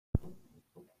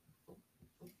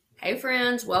Hey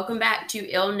friends, welcome back to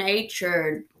Ill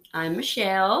Natured. I'm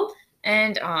Michelle.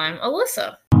 And I'm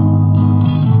Alyssa.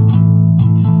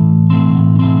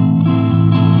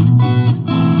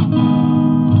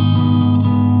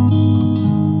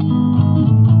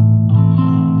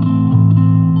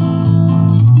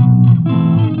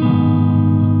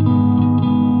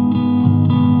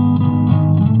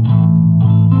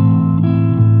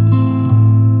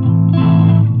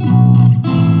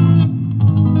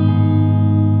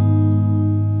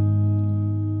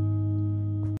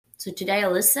 So today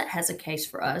Alyssa has a case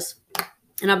for us.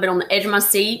 And I've been on the edge of my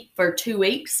seat for 2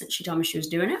 weeks since she told me she was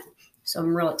doing it. So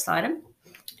I'm real excited.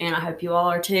 And I hope you all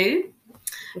are too.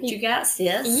 What you got,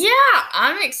 sis? Yeah,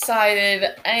 I'm excited.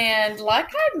 And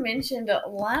like I mentioned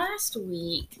last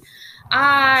week,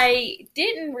 I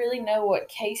didn't really know what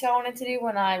case I wanted to do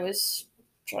when I was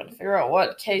trying to figure out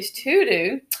what case to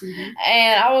do. Mm-hmm.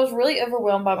 And I was really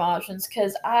overwhelmed by my options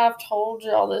because I've told you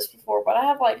all this before, but I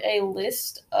have like a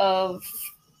list of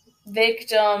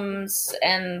victims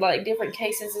and like different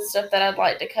cases and stuff that I'd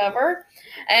like to cover.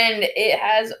 And it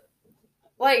has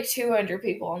like 200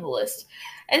 people on the list.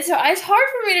 And so it's hard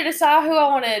for me to decide who I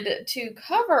wanted to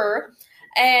cover.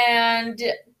 And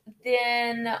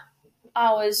then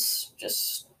I was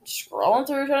just scrolling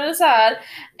through trying to decide.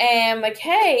 And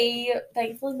McKay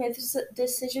thankfully made this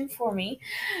decision for me.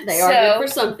 They are good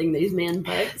for something, these men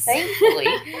folks. Thankfully.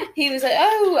 He was like,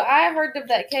 oh, I heard of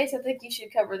that case. I think you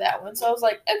should cover that one. So I was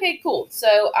like, okay, cool.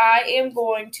 So I am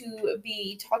going to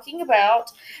be talking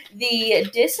about the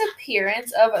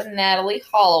disappearance of Natalee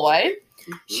Holloway.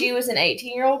 Mm-hmm. She was an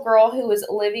 18-year-old girl who was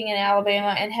living in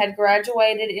Alabama and had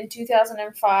graduated in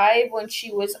 2005 when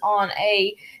she was on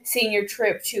a senior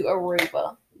trip to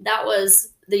Aruba. That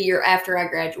was the year after I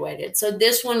graduated. So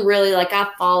this one really,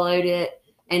 I followed it,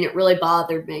 and it really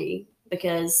bothered me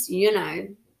because,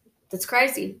 that's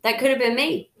crazy. That could have been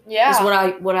me. Yeah. Is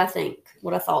what I think,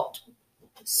 what I thought.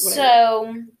 Whatever.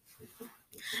 So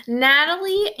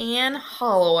Natalee Ann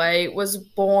Holloway was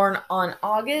born on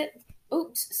August.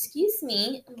 Oops, excuse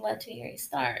me. Let me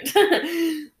restart.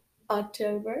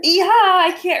 October. Yeah,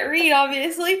 I can't read,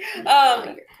 obviously.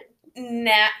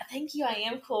 Thank you. I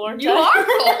am cool. You are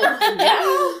cool. Yeah.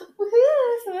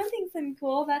 Woohoo! Someone thinks I'm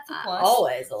cool. That's a plus.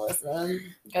 Always, Alyssa.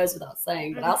 Goes without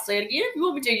saying, but I'll say it again if you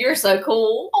want me to. You're so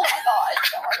cool. Oh my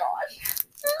gosh. Oh my gosh.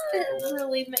 It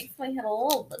really makes my head a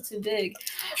little bit too big.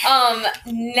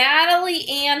 Natalee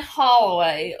Ann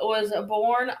Holloway was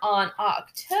born on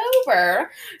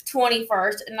October 21st,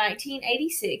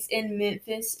 1986 in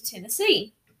Memphis,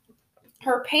 Tennessee.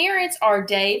 Her parents are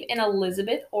Dave and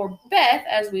Elizabeth, or Beth,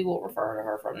 as we will refer to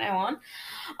her from now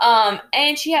on.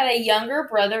 And she had a younger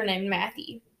brother named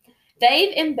Matthew.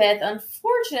 Dave and Beth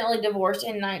unfortunately divorced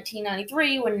in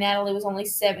 1993 when Natalee was only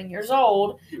 7 years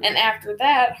old, and after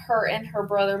that, her and her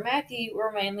brother Matthew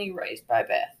were mainly raised by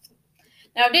Beth.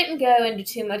 Now, I didn't go into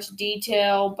too much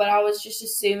detail, but I was just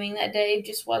assuming that Dave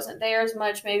just wasn't there as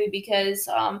much, maybe because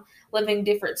living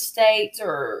different states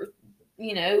or,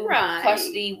 right.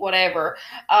 Custody, whatever.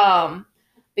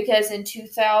 Because in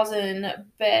 2000,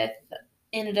 Beth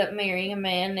ended up marrying a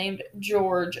man named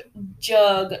George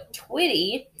Jug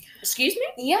Twitty. Excuse me?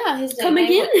 Yeah, his name. Come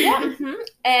again? Yeah. Mm-hmm.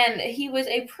 And he was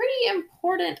a pretty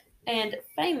important and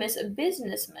famous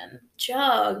businessman.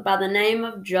 Jug, by the name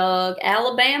of Jug,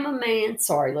 Alabama man.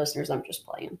 Sorry, listeners, I'm just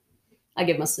playing. I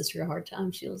give my sister a hard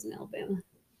time. She lives in Alabama.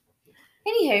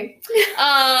 Anywho,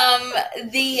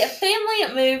 the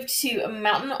family moved to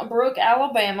Mountain Brook,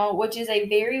 Alabama, which is a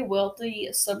very wealthy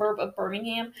suburb of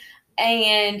Birmingham.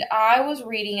 And I was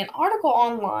reading an article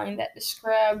online that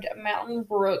described Mountain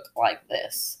Brook like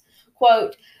this.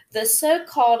 Quote, the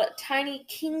so-called tiny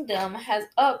kingdom has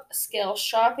upscale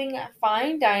shopping,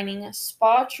 fine dining,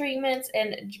 spa treatments,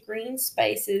 and green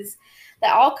spaces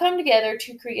that all come together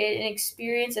to create an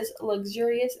experience as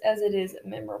luxurious as it is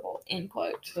memorable, end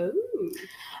quote. Ooh.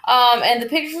 And the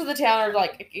pictures of the town are,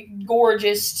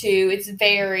 gorgeous, too. It's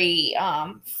very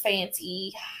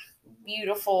fancy,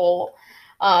 beautiful.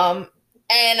 And,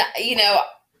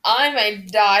 I'm a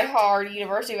diehard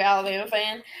University of Alabama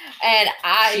fan, and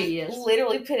I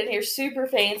literally put in here super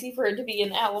fancy for it to be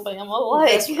in Alabama.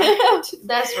 That's right.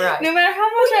 That's right. No matter how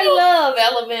much I love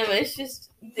Alabama, it's just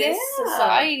this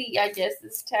society, I guess,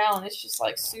 this town, it's just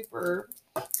super.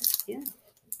 Yeah.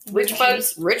 Rich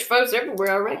folks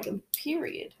everywhere, I reckon.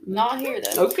 Period. Not here,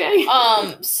 though. Okay.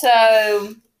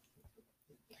 So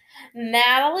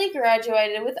Natalee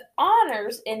graduated with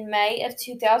honors in May of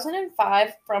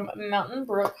 2005 from Mountain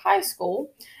Brook High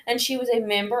School, and she was a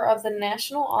member of the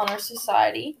National Honor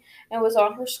Society and was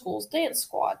on her school's dance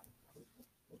squad.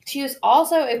 She was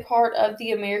also a part of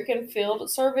the American Field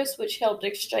Service, which helped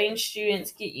exchange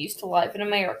students get used to life in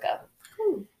America.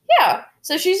 Cool. Yeah,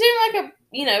 so she seemed like a,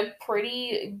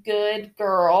 pretty good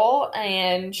girl,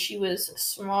 and she was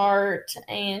smart,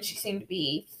 and she seemed to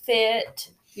be fit.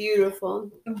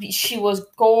 Beautiful. She was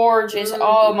gorgeous. Mm-hmm.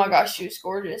 Oh my gosh, she was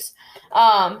gorgeous.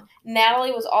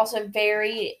 Natalee was also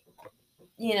very,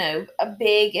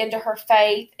 big into her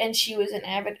faith, and she was an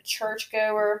avid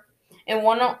churchgoer. In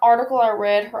one article I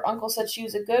read, her uncle said she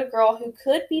was a good girl who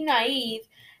could be naive,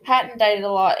 hadn't dated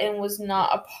a lot, and was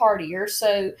not a partier.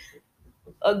 So,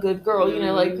 a good girl,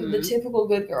 like the typical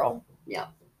good girl. Yeah.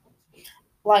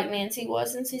 Like Nancy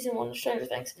was in season 1 of Stranger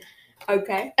Things.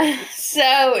 Okay. So,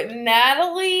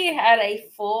 Natalee had a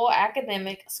full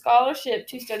academic scholarship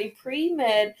to study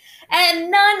pre-med at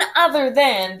none other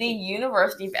than the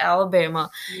University of Alabama.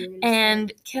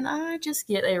 And can I just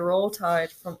get a roll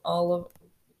tide from all of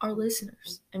our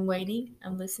listeners? I'm waiting.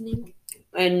 I'm listening.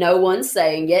 And no one's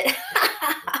saying it.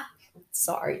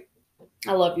 Sorry.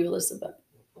 I love you, Elizabeth.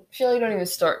 I feel like you don't even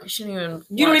start. You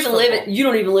don't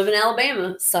even live in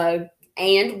Alabama. So,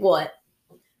 and what?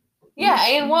 Yeah,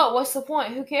 and what? What's the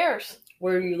point? Who cares?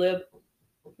 Where do you live,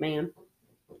 ma'am?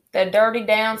 That dirty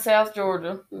down South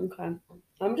Georgia. Okay.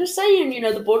 I'm just saying,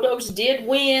 the Bulldogs did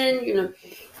win.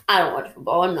 I don't watch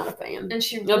football. I'm not a fan. And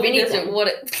she really doesn't want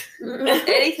it.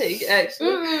 Anything,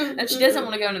 actually. And she doesn't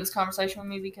want to go into this conversation with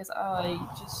me because I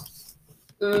just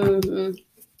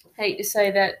hate to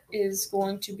say that is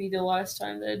going to be the last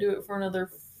time that I do it for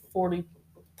another 40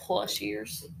 plus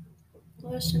years.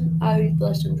 Last time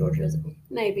Georgia was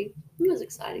maybe. It was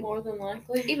exciting. More than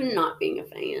likely. Even not being a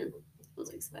fan was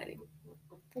exciting.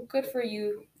 Well, good for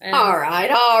you. All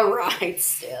right,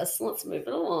 sis. Let's move it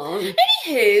along.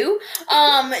 Anywho,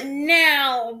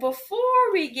 now,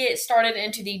 before we get started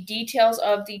into the details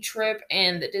of the trip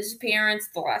and the disappearance,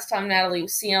 the last time Natalee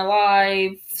was seen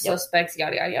alive, suspects,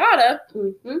 yada, yada, yada,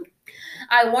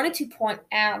 I wanted to point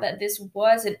out that this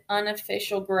was an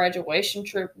unofficial graduation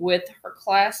trip with her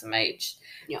classmates,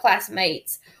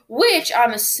 which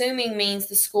I'm assuming means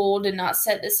the school did not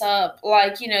set this up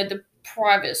like, the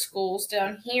private schools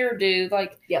down here do.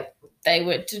 Like, they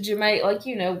went to Jamaica, like,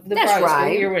 the private school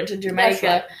here went to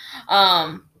Jamaica.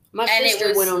 Right. My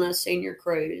sister went on a senior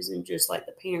cruise, and just like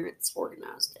the parents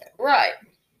organized it. Right.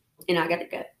 And I got to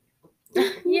go.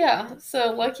 Yeah,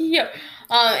 so lucky you.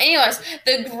 Anyways,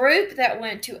 the group that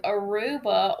went to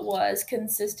Aruba was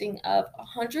consisting of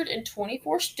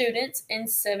 124 students and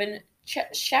 7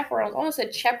 chaperones. I almost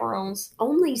said chaperones.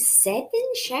 Only 7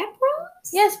 chaperones?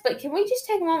 Yes, but can we just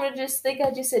take a moment to just think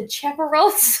I just said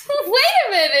chaperones? Wait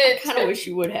a minute. I kind of wish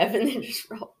you would have, and then just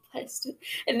replaced it.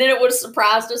 And then it would have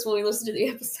surprised us when we listened to the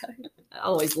episode. I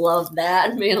always loved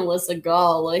that. Me and Alyssa,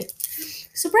 golly.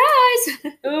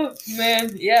 Surprise! Oh,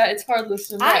 man. Yeah, it's hard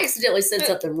listening back. I accidentally said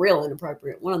something real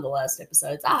inappropriate one of the last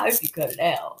episodes. I hope you cut it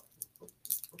out.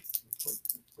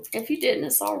 If you didn't,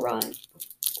 it's all right.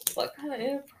 What kind of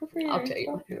inappropriate? I'll tell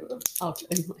you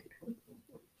later.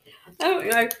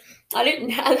 Oh,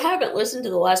 I haven't listened to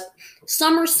the last.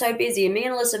 Summer's so busy, and me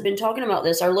and Alyssa have been talking about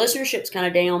this. Our listenership's kind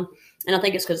of down, and I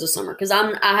think it's because of summer. Because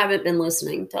I haven't been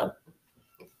listening to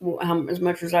as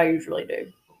much as I usually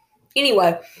do.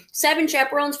 Anyway, 7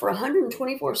 chaperones for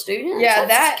 124 students. Yeah,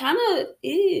 that's kind of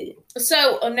ew.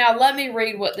 So now let me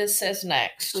read what this says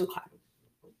next. Okay.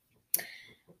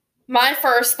 My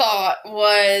first thought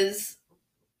was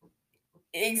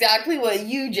exactly what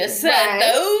you just said.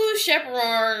 Right. Those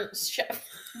chaperones.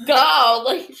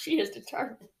 Golly, she is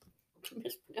determined to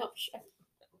mispronounce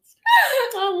chaperones.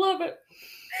 I love it.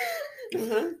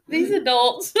 These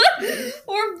adults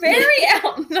were very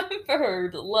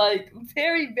outnumbered. Like,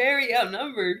 very, very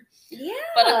outnumbered. Yeah.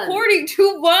 But according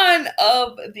to one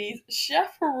of these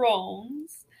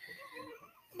chaperones,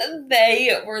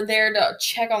 they were there to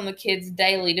check on the kids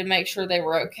daily to make sure they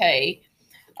were okay.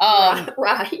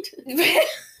 Right.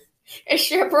 A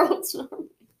chaperone's not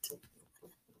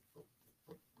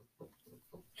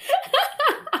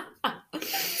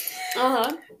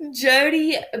right.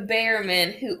 Jody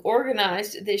Behrman, who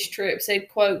organized this trip, said,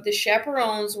 quote, "The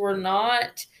chaperones were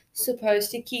not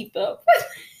supposed to keep up."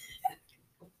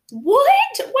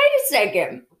 What? Wait a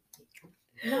second.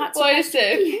 Not Wait a supposed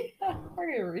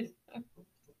second.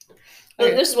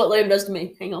 Okay. This is what Liam does to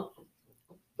me. Hang on.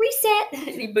 Reset.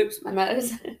 And he boops my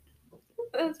nose.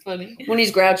 That's funny. When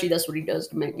he's grouchy, that's what he does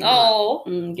to make me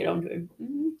get on to him.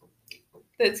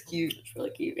 That's cute. It's really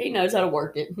cute. He knows how to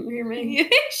work it. You hear me?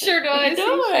 He sure does. He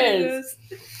does.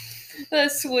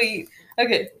 That's sweet.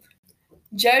 Okay.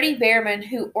 Jody Behrman,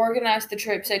 who organized the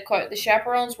trip, said, quote, "The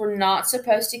chaperones were not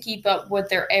supposed to keep up with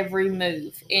their every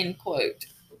move," end quote.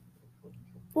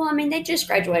 Well, I mean, they just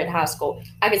graduated high school.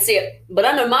 I can see it. But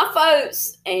I know my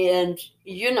folks, and,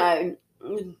 they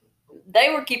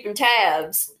were keeping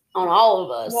tabs on all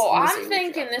of us. Well, I'm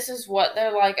thinking this is what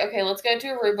they're like, okay, let's go to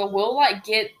Aruba. We'll,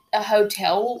 get a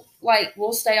hotel.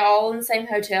 We'll stay all in the same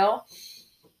hotel.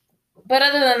 But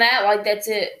other than that, that's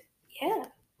it. Yeah.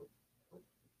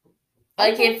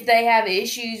 If they have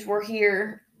issues, we're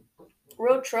here.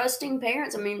 Real trusting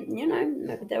parents. I mean,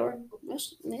 maybe they were,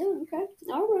 okay,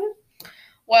 all right.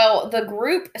 Well, the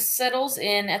group settles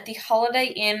in at the Holiday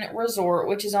Inn Resort,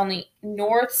 which is on the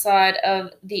north side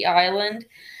of the island,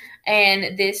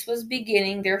 and this was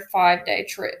beginning their 5-day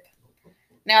trip.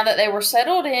 Now that they were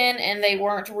settled in and they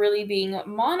weren't really being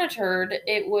monitored,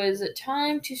 it was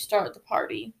time to start the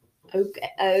party. Okay.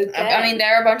 I mean,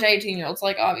 they're a bunch of 18-year-olds,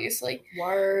 obviously.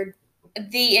 Word.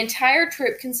 The entire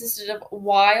trip consisted of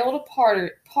wild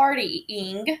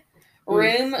partying,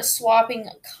 room swapping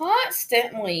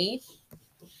constantly,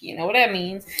 you know what that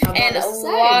means, and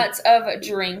lots of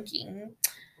drinking.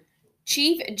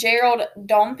 Chief Gerald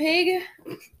Dompig.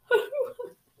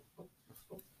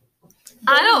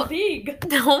 Dompig.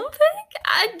 Dompig?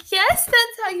 I guess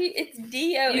that's how it's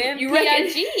Dompig.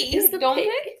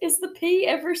 Is the P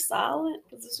ever silent?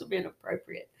 Because this would be an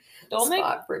appropriate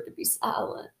spot for it to be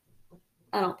silent.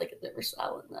 I don't think it's ever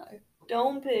silent though.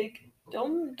 Dompig.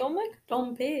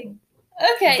 Dompig.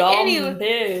 Okay,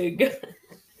 Dompig.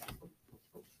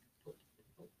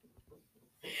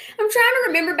 I'm trying to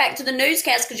remember back to the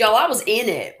newscast because y'all, I was in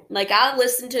it. I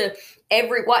listened to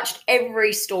watched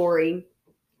every story,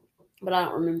 but I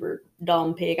don't remember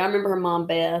Dompig. I remember her mom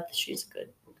Beth. She was a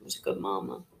good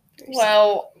mama.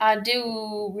 Well, I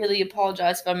do really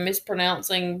apologize if I'm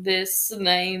mispronouncing this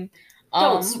name.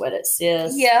 Don't sweat it,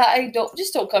 sis. Yeah, don't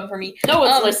come for me. No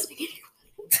one's listening.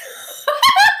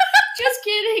 Just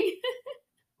kidding.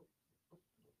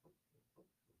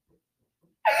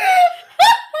 Oh,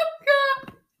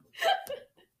 God.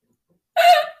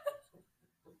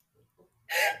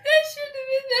 That shouldn't have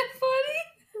been that funny.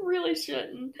 It really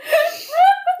shouldn't.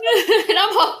 And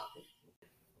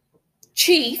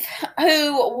Chief,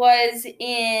 who was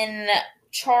in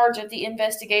charge of the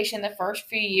investigation the first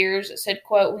few years, said,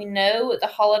 quote, "We know the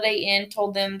Holiday Inn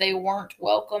told them they weren't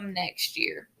welcome next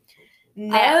year."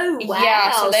 Oh, wow.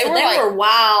 Yeah, so they were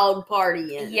wild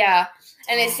partying. Yeah.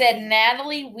 And it said,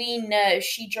 "Natalee, we know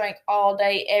she drank all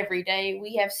day, every day.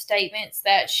 We have statements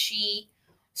that she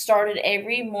started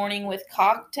every morning with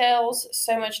cocktails,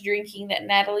 so much drinking that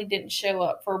Natalee didn't show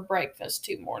up for breakfast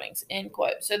 2 mornings," end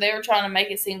quote. So they were trying to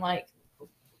make it seem like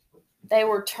they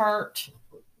were turnt.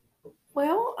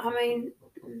 Well, I mean,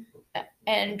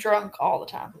 and drunk all the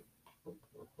time.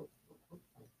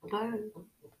 Oh,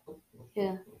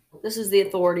 yeah. This is the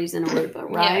authorities in Aruba,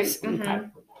 right? Yes. Mm-hmm. Okay.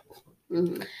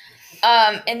 Mm-hmm.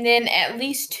 And then at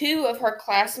least 2 of her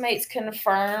classmates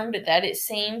confirmed that it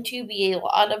seemed to be a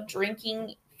lot of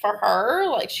drinking for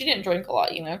her. She didn't drink a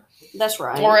lot, That's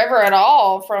right. Or ever at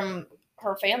all from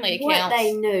her family accounts. What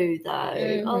they knew, though.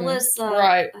 Mm-hmm. Alyssa.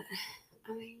 Right.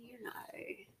 I mean,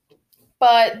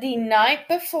 But the night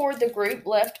before the group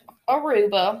left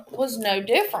Aruba was no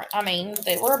different. I mean,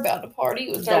 they were about to party.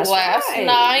 It was their last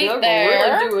night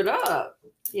there. Really do it up.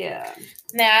 Yeah.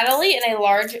 Natalee and a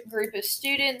large group of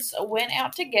students went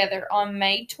out together on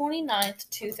May 29th,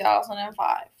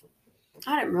 2005.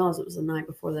 I didn't realize it was the night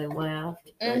before they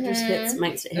left. Mm-hmm. It just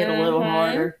makes it hit a little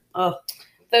harder. Oh.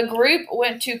 The group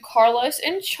went to Carlos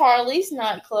and Charlie's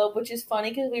nightclub, which is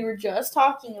funny because we were just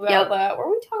talking about that. Were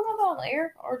we talking about that on the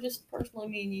air or just personally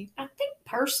me and you? I think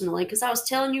personally, because I was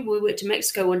telling you we went to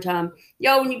Mexico one time.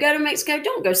 Yo, when you go to Mexico,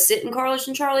 don't go sit in Carlos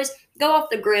and Charlie's. Go off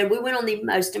the grid. We went on the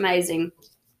most amazing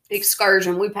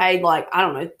excursion. We paid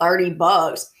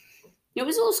 $30. It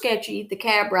was a little sketchy, the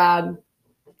cab ride,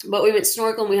 but we went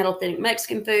snorkeling. We had authentic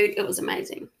Mexican food. It was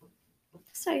amazing.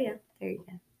 So yeah, there you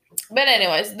go. But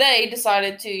anyways, they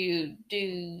decided to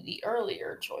do the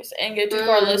earlier choice and go to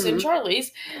Carlos and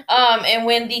Charlie's. And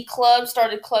when the club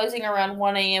started closing around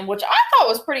 1 a.m., which I thought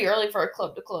was pretty early for a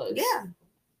club to close. Yeah.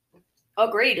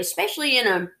 Agreed, especially in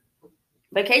a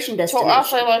vacation destination.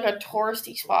 Also a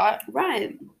touristy spot.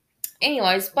 Right.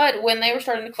 Anyways, but when they were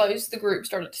starting to close, the group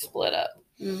started to split up.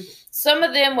 Mm. Some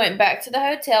of them went back to the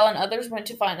hotel and others went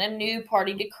to find a new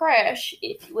party to crash,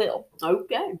 if you will.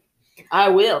 Okay. I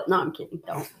will. No, I'm kidding.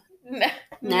 Don't.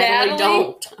 Natalee,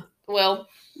 don't. Well,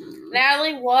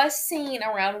 Natalee was seen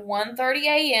around 1:30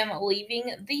 a.m.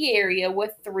 leaving the area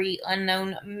with 3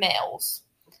 unknown males.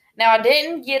 Now, I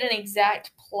didn't get an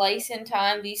exact place and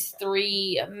time these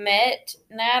three met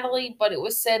Natalee, but it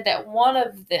was said that one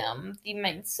of them, the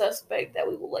main suspect that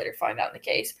we will later find out in the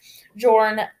case,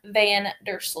 Jorn van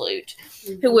der Sloot,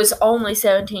 who was only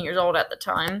 17 years old at the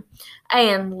time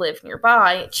and lived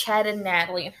nearby, chatted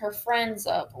Natalee and her friends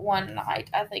up one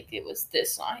night. I think it was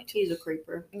this night. He's a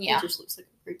creeper. Yeah. He just looks like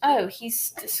a creeper. Oh,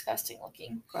 he's disgusting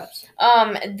looking. Gross.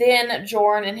 Then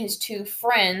Jorn and his two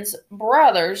friends,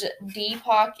 brothers,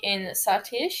 Deepak and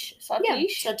Satish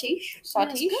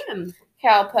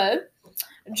Kalpo,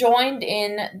 joined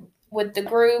in with the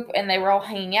group, and they were all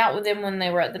hanging out with them when they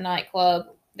were at the nightclub.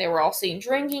 They were all seen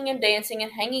drinking and dancing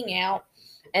and hanging out.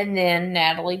 And then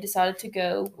Natalee decided to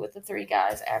go with the three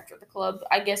guys after the club.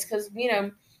 I guess because,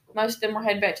 most of them were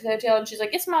heading back to the hotel. And she's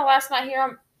like, it's my last night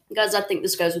here. Guys, I think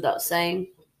this goes without saying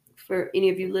for any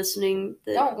of you listening.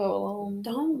 That don't go alone.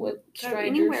 Don't with strangers.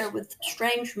 Anywhere with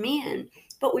strange men.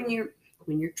 But when you're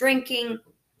drinking,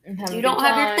 you don't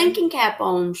have your thinking cap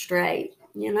on straight.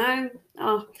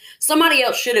 Somebody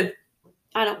else should have.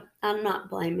 I'm not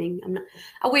blaming.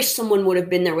 I wish someone would have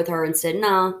been there with her and said,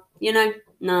 nah,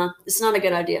 it's not a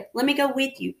good idea. Let me go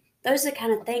with you. Those are the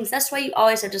kind of things. That's why you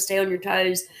always have to stay on your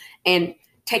toes and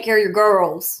take care of your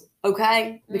girls,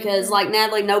 okay? Because like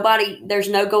Natalee, there's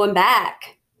no going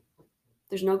back.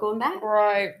 There's no going back.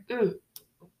 Right.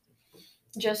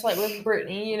 Just like with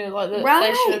Brittany,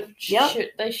 right.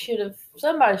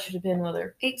 Somebody should have been with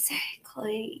her.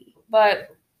 Exactly.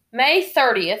 But May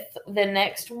 30th, the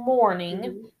next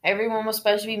morning, everyone was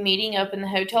supposed to be meeting up in the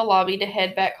hotel lobby to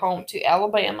head back home to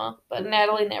Alabama, but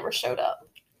Natalee never showed up.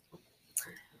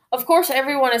 Of course,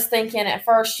 everyone is thinking at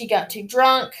first she got too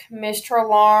drunk, missed her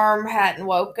alarm, hadn't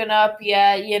woken up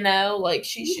yet,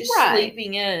 she's just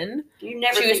sleeping in. You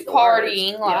never she was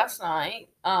partying last night,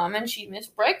 and she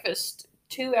missed breakfast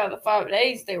 2 out of the 5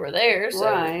 days they were there,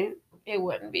 so it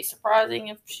wouldn't be surprising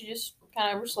if she just kind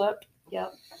of overslept.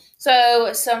 Yep.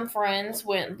 So some friends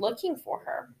went looking for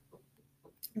her.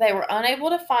 They were unable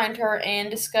to find her and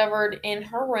discovered in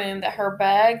her room that her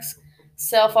bags,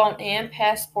 cell phone, and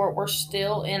passport were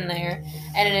still in there,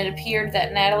 and it appeared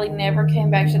that Natalee never came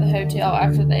back to the hotel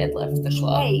after they had left the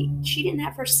club. Wait, she didn't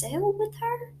have her cell with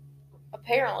her?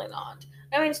 Apparently not.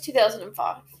 It's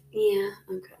 2005. Yeah,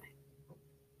 okay.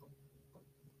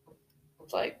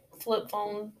 It's like flip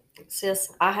phone.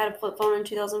 Sis, I had a flip phone in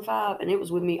 2005, and it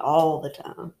was with me all the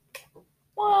time.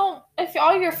 Well, if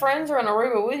all your friends are in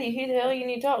Aruba with you, who the hell you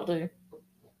need to talk to?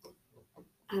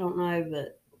 I don't know,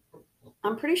 but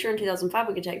I'm pretty sure in 2005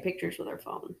 we could take pictures with our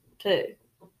phone, too.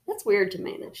 That's weird to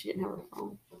me that she didn't have her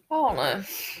phone. I don't know.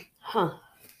 Huh.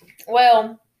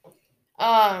 Well,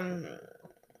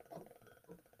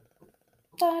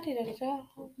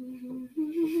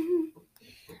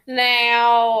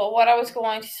 now, what I was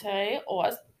going to say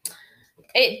was,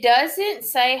 it doesn't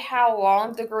say how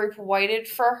long the group waited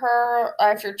for her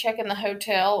after checking the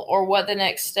hotel or what the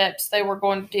next steps they were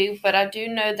going to do, but I do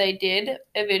know they did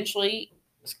eventually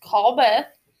call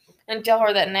Beth and tell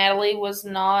her that Natalee was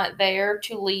not there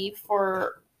to leave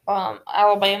for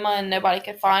Alabama and nobody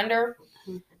could find her.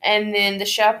 And then the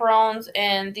chaperones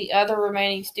and the other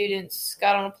remaining students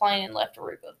got on a plane and left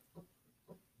Aruba.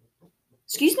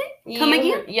 Excuse me? Come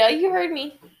again? Yeah, you heard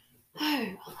me. Oh,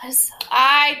 Alyssa.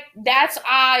 I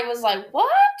was like, what?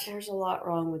 There's a lot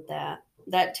wrong with that.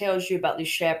 That tells you about these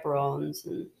chaperones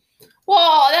and.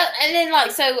 Well,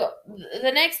 so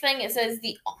the next thing it says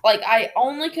I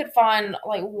only could find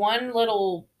one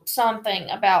little something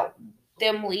about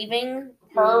them leaving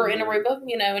her in Aruba,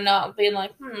 and not being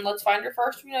like, let's find her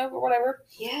first, or whatever.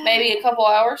 Yeah. Maybe a couple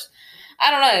hours. I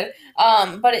don't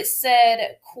know. But it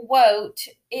said, quote,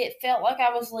 "It felt like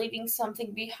I was leaving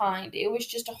something behind. It was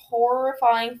just a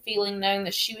horrifying feeling knowing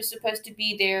that she was supposed to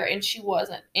be there and she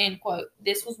wasn't," end quote.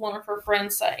 This was one of her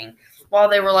friends saying while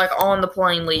they were on the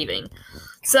plane leaving.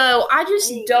 So I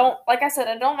just don't, like I said,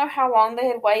 I don't know how long they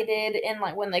had waited. And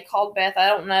when they called Beth, I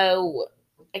don't know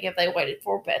if they waited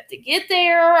for Beth to get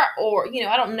there or,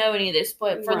 I don't know any of this.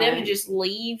 But for them to just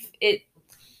leave, it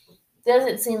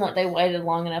doesn't seem like they waited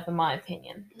long enough, in my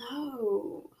opinion.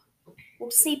 No.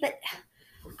 Well, see, but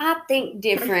I think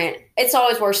different. It's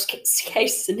always worst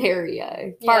case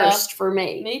scenario first for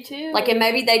me. Me too. And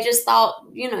maybe they just thought,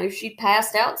 she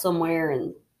passed out somewhere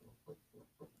and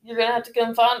you're going to have to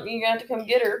come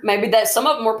get her. Maybe that some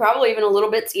of them were probably even a little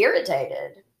bit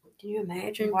irritated. Can you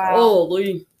imagine? Wow.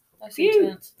 Holy. That's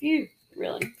intense.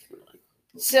 Really.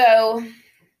 So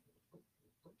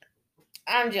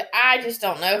I just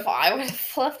don't know if I would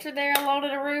have left her there alone in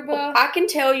Aruba. Well, I can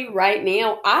tell you right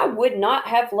now, I would not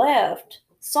have left.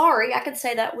 Sorry, I can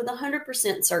say that with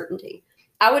 100% certainty.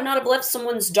 I would not have left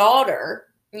someone's daughter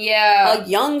Yeah. a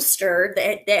youngster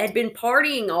that had been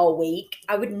partying all week,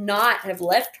 I would not have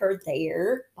left her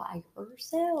there by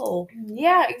herself.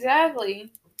 Yeah,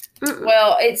 exactly. Mm-mm.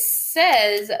 Well, it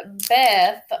says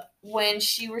Beth, when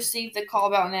she received the call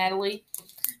about Natalee,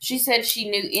 she said she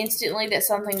knew instantly that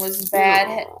something was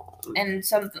bad and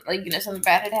something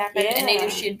bad had happened, and either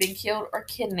she had been killed or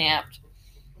kidnapped.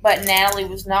 But Natalee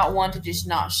was not one to just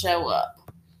not show up.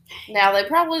 Now, they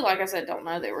probably, like I said, don't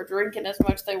know they were drinking as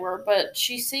much as they were, but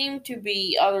she seemed to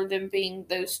be, other than being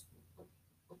those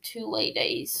 2 late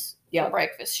days for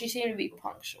breakfast, she seemed to be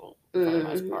punctual for the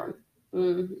most part.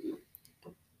 Mm-hmm.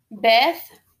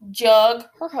 Beth, Jug,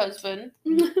 her husband,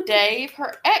 Dave,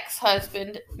 her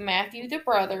ex-husband, Matthew, the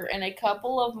brother, and a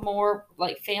couple of more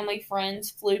family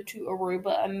friends flew to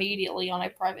Aruba immediately on a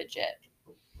private jet.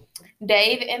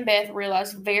 Dave and Beth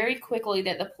realized very quickly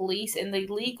that the police and the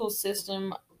legal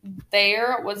system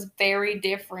there was very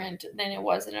different than it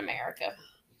was in America.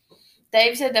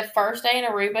 Dave said the first day in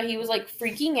Aruba, he was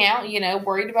freaking out,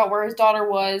 worried about where his daughter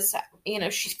was.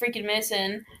 She's freaking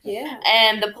missing. Yeah.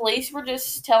 And the police were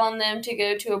just telling them to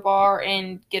go to a bar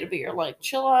and get a beer.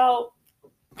 Chill out.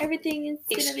 Everything is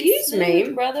gonna be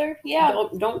smooth, brother. Yeah.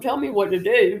 Don't tell me what to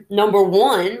do. Number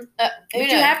one, but you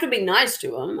have to be nice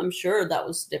to him. I'm sure that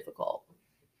was difficult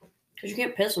because you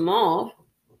can't piss him off.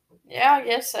 Yeah, I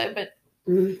guess so, but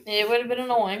it would have been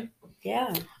annoying.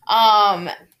 Yeah.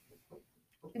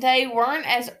 They weren't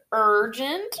as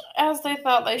urgent as they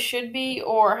thought they should be,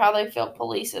 or how they felt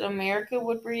police in America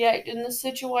would react in this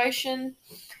situation.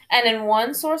 And in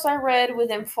one source I read,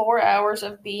 within 4 hours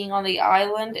of being on the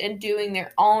island and doing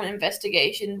their own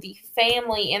investigation, the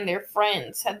family and their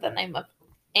friends had the name of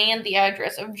and the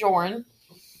address of Joran,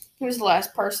 who was the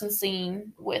last person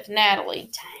seen with Natalee.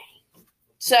 Dang.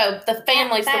 So the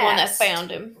family's the one that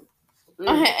found him.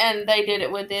 And they did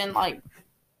it within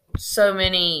so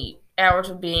many hours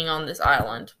of being on this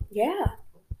island. Yeah.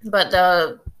 But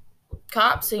the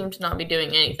cops seemed to not be doing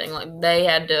anything. They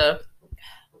had to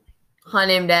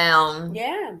hunt him down.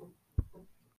 Yeah.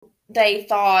 They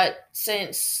thought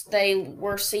since they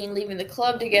were seen leaving the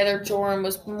club together, Joran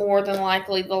was more than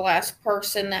likely the last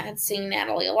person that had seen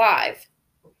Natalee alive.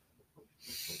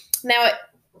 Now,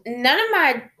 none of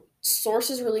my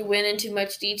sources really went into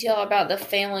much detail about the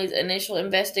family's initial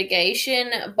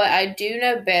investigation, but I do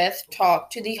know Beth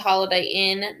talked to the Holiday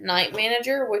Inn night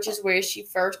manager, which is where she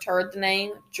first heard the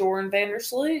name Joran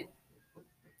Vandersloot.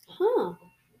 Huh.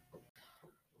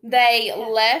 They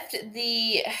left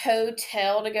the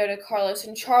hotel to go to Carlos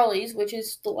and Charlie's, which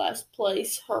is the last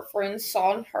place her friends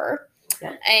saw her.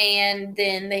 Yep. And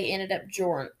then they ended up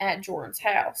at Joran's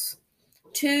house.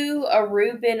 2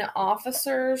 Aruban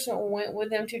officers went with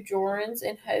them to Joran's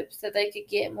in hopes that they could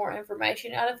get more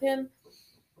information out of him,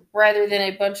 rather than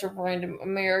a bunch of random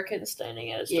Americans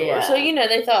standing at his door. Yeah. So,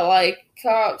 they thought,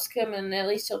 cops come in, at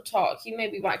least he'll talk. He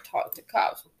maybe might talk to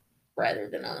cops rather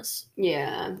than us.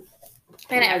 Yeah.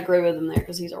 And I agree with him there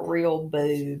because he's a real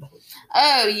boob.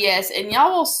 Oh, yes. And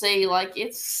y'all will see,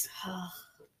 it's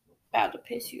about to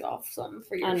piss you off something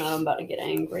for your... I know, I'm about to get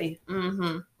angry.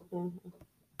 Mm-hmm.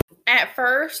 At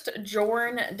first,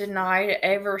 Joran denied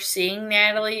ever seeing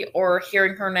Natalee or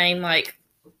hearing her name. I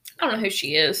don't know who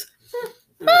she is.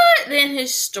 But then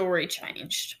his story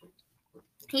changed.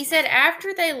 He said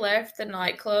after they left the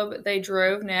nightclub, they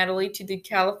drove Natalee to the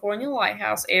California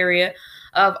Lighthouse area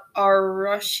of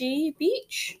Arashi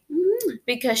Beach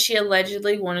because she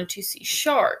allegedly wanted to see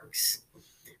sharks.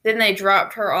 Then they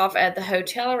dropped her off at the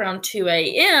hotel around 2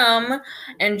 a.m.,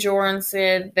 and Joran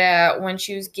said that when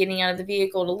she was getting out of the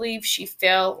vehicle to leave, she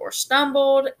fell or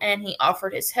stumbled, and he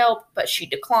offered his help, but she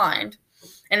declined.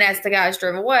 And as the guys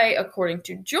drove away, according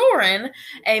to Joran,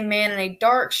 a man in a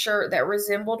dark shirt that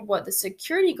resembled what the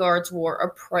security guards wore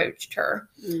approached her.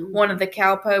 One of the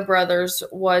Calpo brothers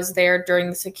was there during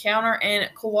this encounter and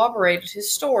corroborated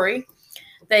his story.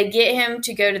 They get him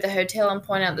to go to the hotel and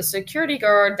point out the security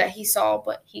guard that he saw,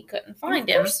 but he couldn't find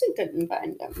him. Of course he couldn't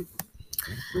find him.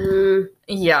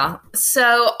 Yeah.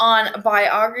 So on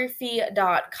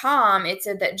biography.com, it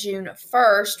said that June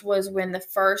 1st was when the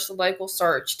first local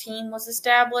search team was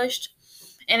established.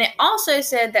 And it also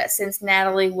said that since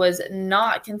Natalee was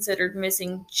not considered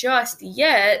missing just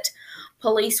yet,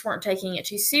 police weren't taking it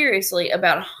too seriously.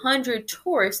 About 100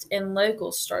 tourists and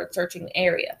locals started searching the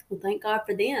area. Well, thank God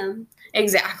for them.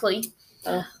 Exactly.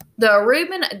 The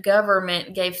Aruban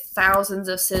government gave thousands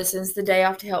of citizens the day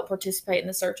off to help participate in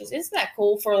the searches. Isn't that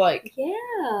cool for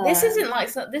Yeah. This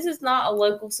isn't this is not a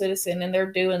local citizen and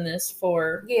they're doing this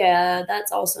for... Yeah,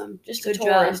 that's awesome. Just a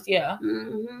tourist, yeah.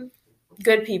 Mm-hmm.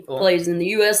 Good people. Please, in the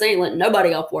U.S., they ain't letting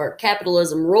nobody off work.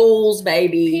 Capitalism rules,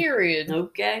 baby. Period.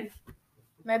 Okay.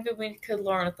 Maybe we could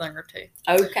learn a thing or two.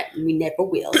 Okay, we never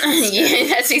will. Yeah,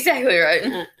 that's exactly right.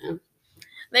 Uh-uh.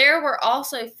 There were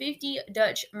also 50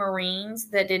 Dutch Marines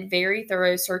that did very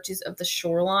thorough searches of the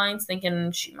shorelines,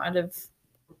 thinking she might have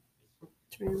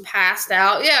passed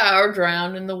out, or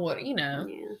drowned in the water, Yeah.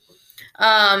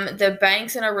 The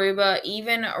banks in Aruba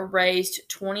even raised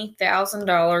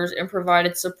 $20,000 and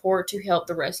provided support to help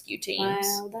the rescue teams.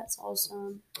 Wow, that's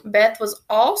awesome. Beth was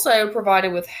also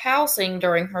provided with housing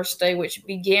during her stay, which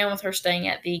began with her staying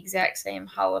at the exact same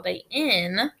Holiday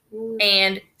Inn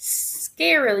and,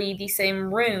 scarily, the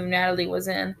same room Natalee was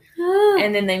in.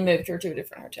 And then they moved her to a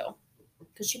different hotel.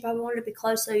 Because she probably wanted to be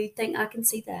close, so you think I can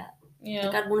see that. Yeah.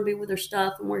 Like I'd want to be with her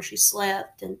stuff and where she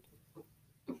slept. And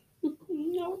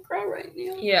I'll cry right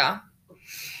now. Yeah.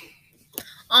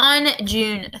 On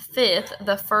June 5th,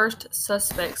 the first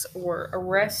suspects were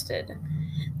arrested.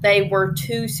 They were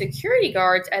 2 security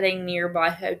guards at a nearby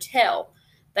hotel.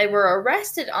 They were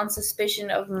arrested on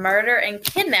suspicion of murder and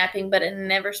kidnapping, but it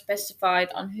never specified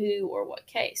on who or what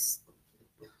case.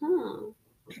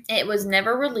 It was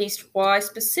never released why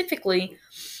specifically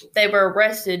they were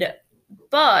arrested,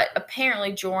 but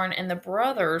apparently Jordan and the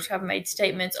brothers have made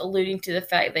statements alluding to the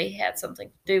fact they had something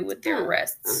to do with their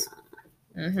arrests.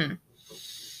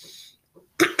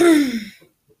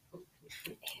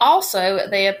 Also,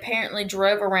 they apparently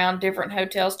drove around different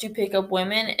hotels to pick up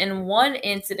women, and one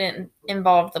incident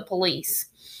involved the police.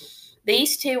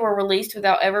 These 2 were released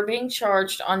without ever being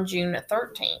charged on June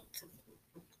 13th.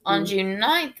 On June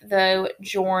 9th, though,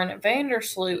 Jorn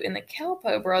Vandersloot and the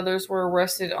Kelpo brothers were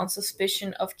arrested on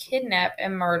suspicion of kidnap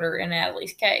and murder in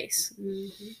Natalee's case.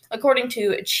 According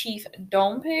to Chief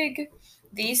Dompig,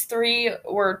 these 3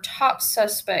 were top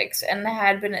suspects and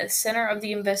had been at the center of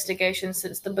the investigation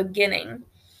since the beginning.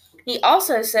 He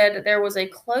also said that there was a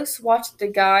close watch of the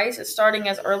guys starting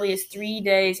as early as 3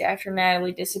 days after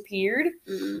Natalee disappeared,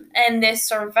 and this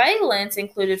surveillance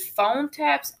included phone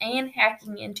taps and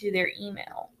hacking into their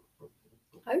email.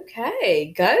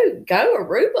 Okay, go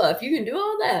Aruba if you can do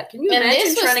all that. Can you imagine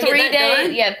this was trying to get that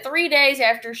done? Yeah, 3 days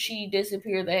after she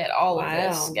disappeared, they had all of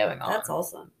this going on. That's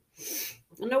awesome.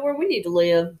 I know where we need to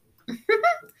live.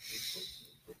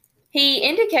 He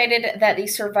indicated that the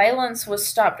surveillance was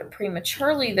stopped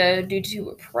prematurely, though, due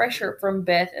to pressure from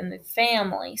Beth and the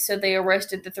family, so they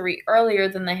arrested the 3 earlier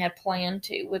than they had planned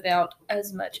to, without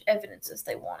as much evidence as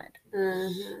they wanted.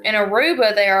 In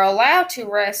Aruba, they are allowed to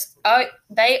arrest. I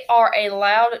need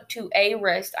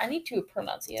to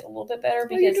pronunciate a little bit better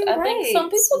because I think some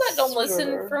people that don't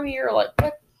listen from here are like,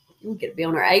 what? We get to be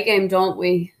on our A game, don't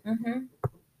we?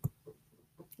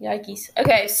 Yikes.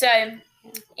 Okay, so,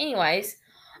 anyways.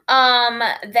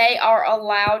 They are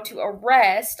allowed to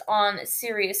arrest on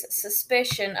serious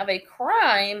suspicion of a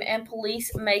crime, and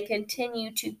police may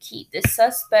continue to keep the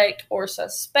suspect or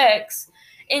suspects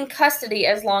in custody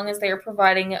as long as they are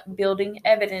providing building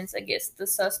evidence against the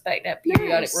suspect at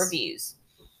periodic reviews.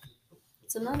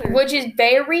 Which is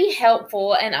very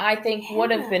helpful, and I think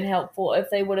would have been helpful if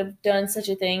they would have done such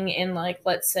a thing in, like,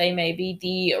 let's say maybe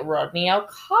the Rodney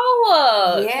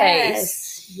Alcala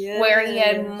case, where he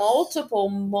had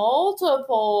multiple.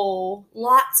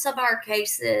 Lots of our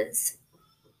cases.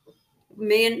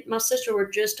 Me and my sister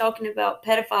were just talking about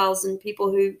pedophiles and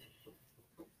people who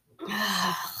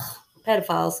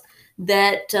pedophiles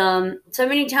that so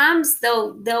many times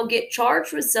they'll get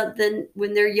charged with something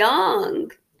when they're young.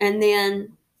 And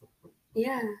then,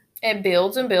 it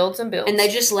builds and builds and builds. And they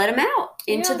just let them out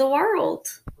into the world.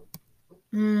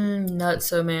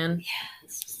 Nutso, man.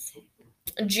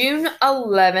 June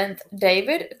 11th,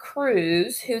 David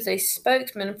Cruz, who's a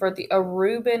spokesman for the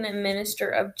Aruban Minister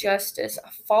of Justice,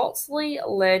 falsely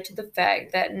led to the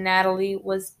fact that Natalee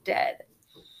was dead.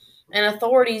 And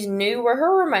authorities knew where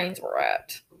her remains were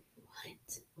at.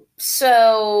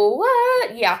 So,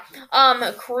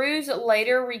 what? Cruz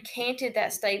later recanted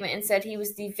that statement and said he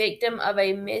was the victim of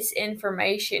a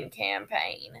misinformation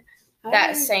campaign.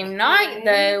 That same night,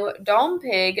 though,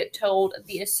 Dompig told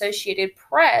the Associated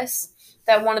Press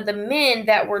that one of the men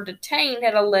that were detained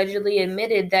had allegedly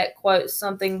admitted that, quote,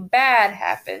 something bad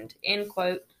happened, end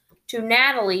quote, to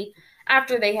Natalee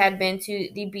after they had been to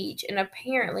the beach, and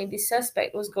apparently the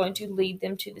suspect was going to lead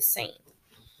them to the scene.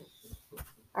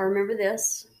 I remember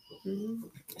this.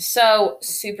 So,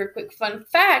 super quick fun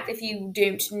fact, if you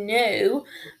don't know,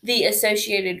 the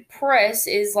Associated Press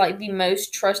is like the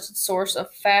most trusted source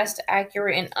of fast,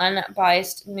 accurate, and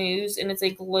unbiased news, and it's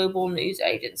a global news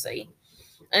agency.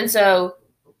 And so,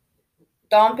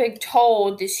 Dompig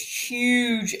told this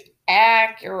huge,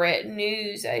 accurate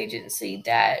news agency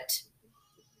that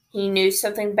He knew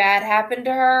something bad happened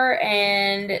to her,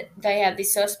 and they had the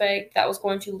suspect that was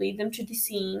going to lead them to the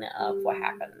scene of what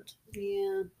happened.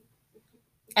 Yeah.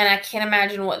 And I can't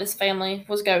imagine what this family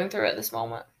was going through at this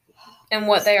moment and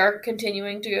what they are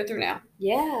continuing to go through now.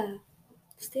 Yeah.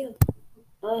 Still.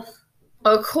 Ugh.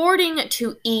 According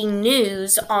to E!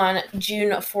 News, on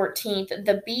June 14th,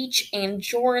 the beach and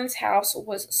Joran's house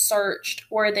was searched,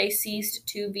 where they seized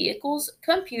 2 vehicles,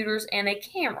 computers, and a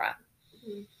camera.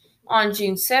 On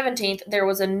June 17th, there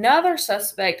was another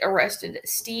suspect arrested,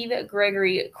 Steve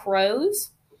Gregory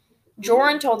Crows.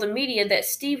 Joran told the media that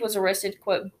Steve was arrested,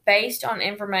 quote, based on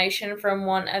information from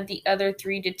one of the other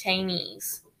 3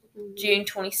 detainees. June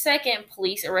 22nd,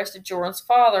 police arrested Joran's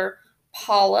father,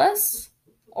 Paul.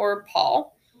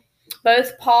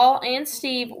 Both Paul and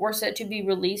Steve were set to be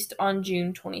released on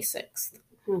June 26th.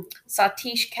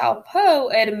 Satish Kalpoe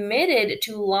admitted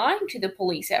to lying to the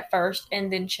police at first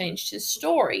and then changed his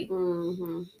story.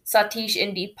 Satish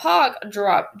and Deepak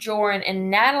dropped Joran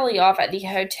and Natalee off at the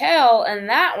hotel, and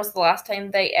that was the last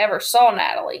time they ever saw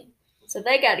Natalee. So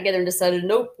they got together and decided,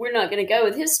 nope, we're not going to go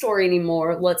with his story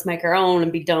anymore. Let's make our own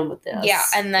and be done with this. Yeah,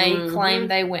 and they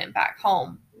claimed they went back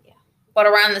home. Yeah. But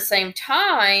around the same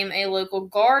time, a local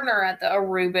gardener at the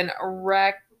Aruban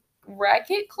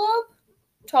Racket Club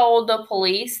told the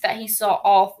police that he saw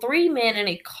all 3 men in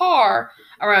a car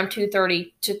around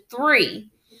 2:30 to 3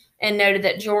 and noted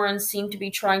that Joran seemed to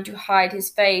be trying to hide his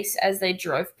face as they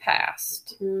drove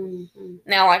past.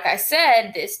 Now, like I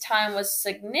said, this time was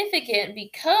significant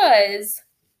because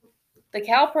the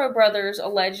Kalpoe brothers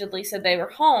allegedly said they were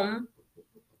home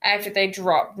after they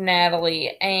dropped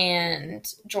Natalee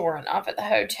and Joran off at the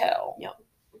hotel. Yep.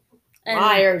 And,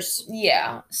 liars.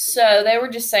 Yeah. So they were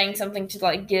just saying something to,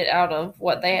 like, get out of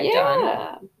what they had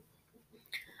done.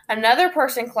 Another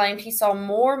person claimed he saw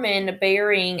more men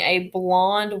burying a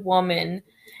blonde woman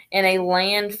in a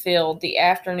landfill the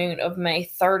afternoon of May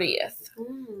 30th,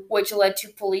 which led to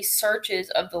police searches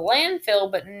of the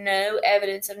landfill, but no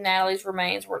evidence of Natalee's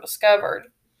remains were discovered.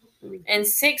 And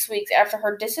 6 weeks after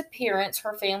her disappearance,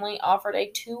 her family offered a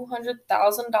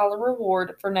 $200,000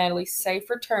 reward for Natalee's safe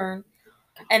return.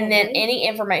 And then any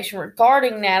information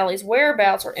regarding Natalee's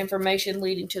whereabouts or information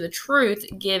leading to the truth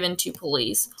given to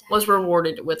police was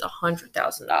rewarded with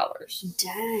 $100,000.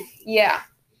 Dang. Yeah.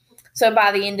 So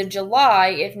by the end of July,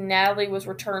 if Natalee was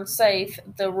returned safe,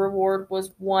 the reward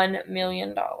was $1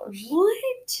 million.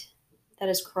 What? That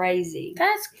is crazy.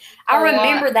 I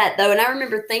remember that though, and I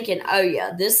remember thinking, "Oh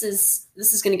yeah, this is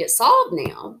going to get solved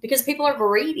now because people are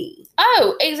greedy."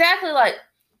 Oh, exactly. Like,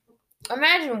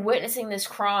 imagine witnessing this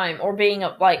crime or being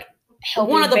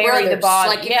helping one of the bury brothers. the body.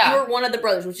 Like if you're one of the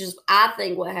brothers, which is I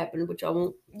think what happened, which I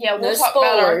won't. Yeah, we'll no talk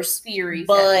spoilers, about our theories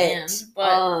at the end.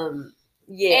 But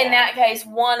yeah. In that case,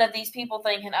 one of these people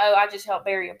thinking, "Oh, I just helped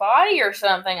bury a body or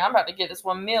something. I'm about to get this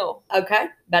 $1 million." Okay,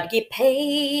 about to get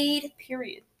paid.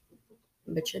 Period.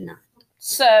 But you're not.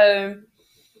 So,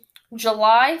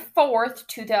 July 4th,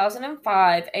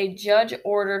 2005, a judge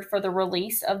ordered for the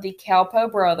release of the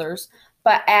Kalpoe brothers,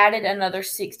 but added another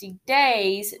 60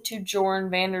 days to Joran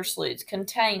Vandersloot's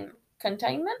containment.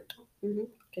 Mm-hmm.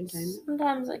 Containment.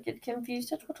 Sometimes I get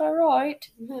confused. That's what I write.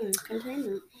 No,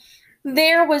 containment.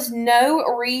 There was no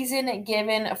reason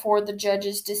given for the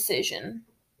judge's decision.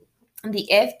 The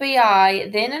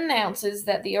FBI then announces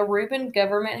that the Aruban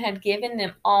government had given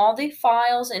them all the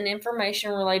files and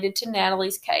information related to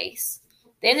Natalee's case.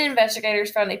 Then investigators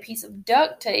found a piece of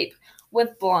duct tape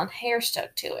with blonde hair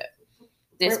stuck to it.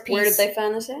 Where did they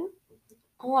find this out?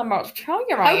 Oh, I'm about to tell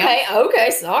you right now. Okay,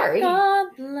 sorry. God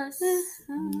bless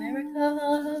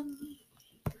America.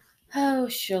 Oh,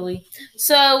 Shirley.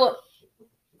 So,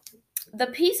 the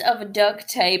piece of duct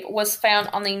tape was found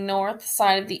on the north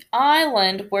side of the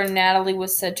island where Natalee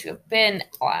was said to have been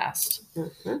last.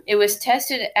 It was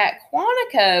tested at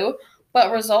Quantico,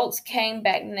 but results came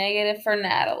back negative for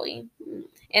Natalee.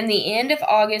 In the end of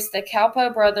August, the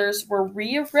Kalpoe brothers were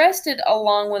rearrested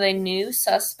along with a new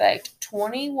suspect,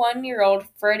 21-year-old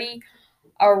Freddie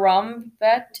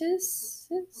Arambatis.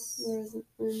 Where is it?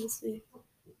 Let me see.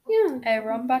 Yeah.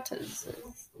 Arambatis.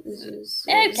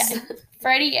 Okay.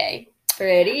 Freddie A.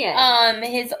 Freddie A.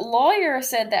 His lawyer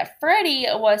said that Freddie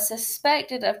was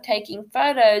suspected of taking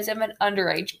photos of an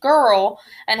underage girl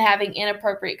and having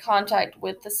inappropriate contact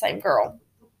with the same girl.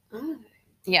 Oh.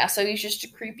 Yeah, so he's just a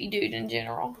creepy dude in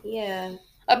general. Yeah.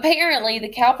 Apparently, the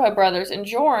Kalpoe brothers and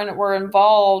Joran were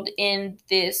involved in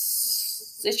this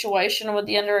situation with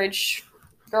the underage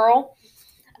girl,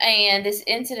 and this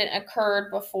incident occurred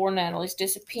before Natalee's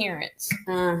disappearance.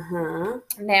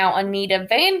 Now, Anita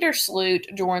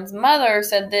Vandersloot, Joran's mother,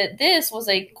 said that this was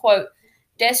a, quote,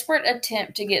 desperate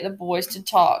attempt to get the boys to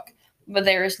talk, but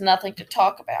there is nothing to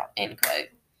talk about, end quote.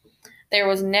 There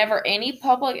was never any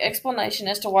public explanation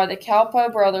as to why the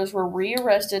Calpo brothers were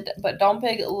rearrested, but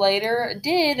Dompig later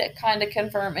did kind of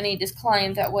confirm any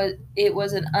disclaim that it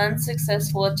was an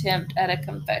unsuccessful attempt at a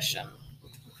confession.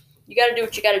 You got to do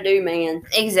what you got to do, man.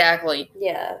 Exactly.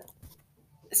 Yeah.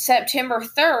 September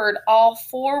 3rd, all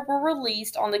four were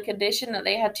released on the condition that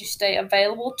they had to stay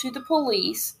available to the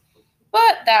police,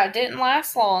 but that didn't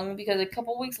last long because a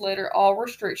couple weeks later, all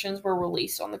restrictions were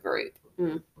released on the group.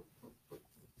 Mm.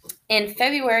 In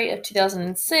February of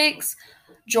 2006,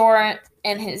 Joran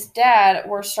and his dad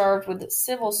were served with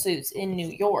civil suits in New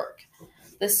York.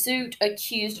 The suit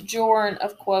accused Joran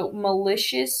of, quote,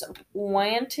 malicious,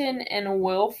 wanton, and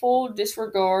willful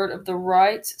disregard of the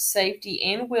rights, safety,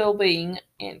 and well-being,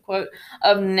 end quote,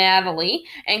 of Natalee,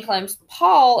 and claims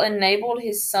Paul enabled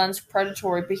his son's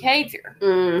predatory behavior.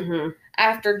 Mm-hmm.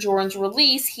 After Joran's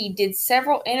release, he did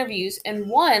several interviews, and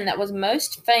one that was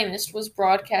most famous was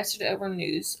broadcasted over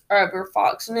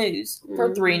Fox News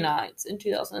for 3 nights in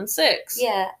 2006.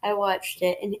 Yeah, I watched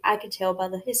it, and I could tell by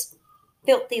his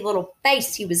filthy little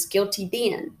face he was guilty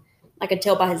then. I could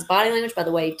tell by his body language, by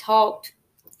the way he talked.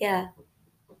 Yeah.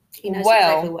 He knows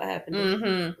exactly what happened.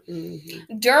 Mm-hmm.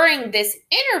 Mm-hmm. During this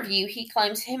interview, he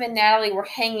claims him and Natalee were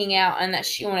hanging out and that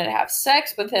she wanted to have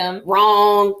sex with him.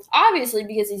 Wrong. Obviously,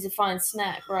 because he's a fine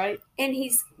snack, right? And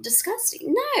he's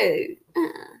disgusting. No.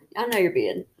 I know you're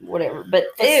being whatever, but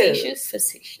facetious.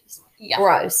 Facetious. Yeah.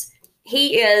 Gross.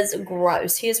 He is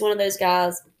gross. He is one of those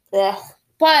guys. Ugh.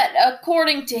 But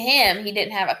according to him, he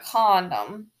didn't have a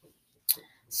condom.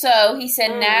 So he said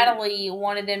Natalee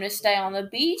wanted them to stay on the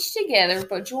beach together,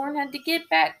 but Joran had to get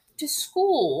back to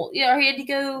school. You know, he had to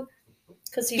go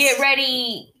get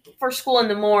ready for school in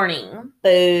the morning.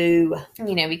 Boo.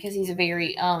 You know, because he's a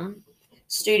very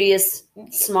studious,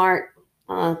 smart,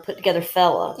 put together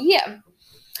fella. Yeah.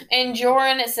 And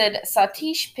Joran said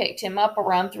Satish picked him up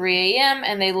around 3 a.m.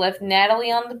 and they left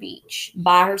Natalee on the beach.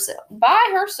 By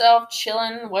herself,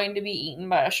 chilling, waiting to be eaten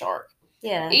by a shark.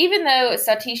 Yeah. Even though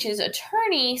Satish's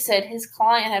attorney said his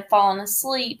client had fallen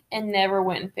asleep and never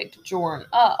went and picked Joran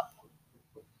up.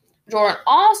 Joran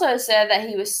also said that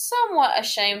he was somewhat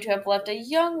ashamed to have left a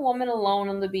young woman alone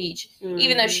on the beach,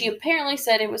 even though she apparently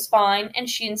said it was fine and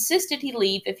she insisted he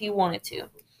leave if he wanted to.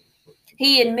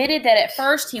 He admitted that at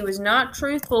first he was not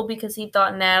truthful because he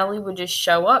thought Natalee would just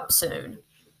show up soon.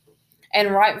 And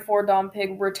right before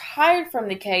Dompig retired from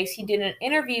the case, he did an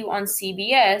interview on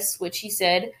CBS, which he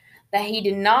said that he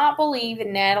did not believe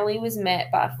Natalee was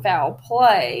met by foul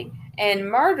play and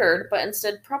murdered, but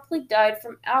instead probably died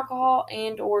from alcohol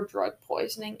and or drug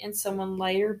poisoning, and someone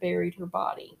later buried her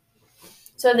body.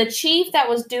 So the chief that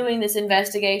was doing this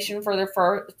investigation for the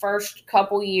first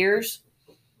couple years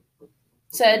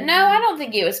said, no, I don't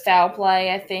think it was foul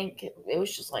play. I think it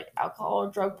was just like alcohol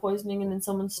or drug poisoning, and then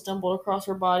someone stumbled across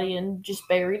her body and just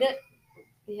buried it.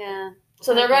 Yeah.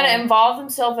 So they're going to involve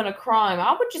themselves in a crime.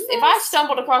 I would just, if I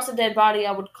stumbled across a dead body,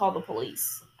 I would call the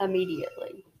police.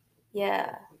 Immediately.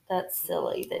 Yeah. That's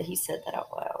silly that he said that out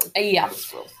loud. Yeah.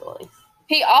 It's real silly.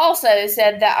 He also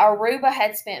said that Aruba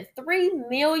had spent $3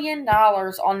 million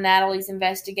on Natalee's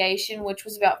investigation, which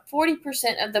was about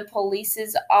 40% of the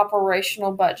police's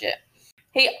operational budget.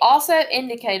 He also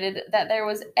indicated that there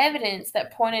was evidence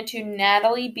that pointed to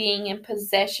Natalee being in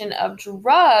possession of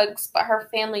drugs, but her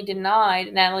family denied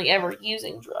Natalee ever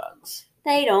using drugs.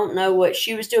 They don't know what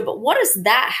she was doing, but what does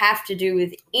that have to do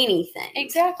with anything?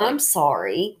 Exactly. I'm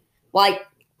sorry. Like,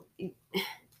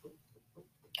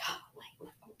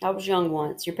 I was young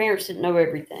once. Your parents didn't know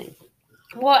everything.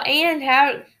 Well, and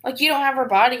how, like, you don't have her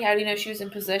body. How do you know she was in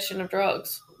possession of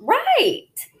drugs? Right.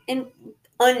 And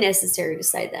unnecessary to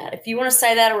say that. If you want to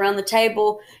say that around the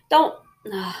table, don't.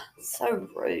 So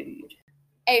rude.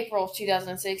 April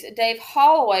 2006, Dave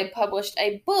Holloway published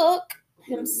a book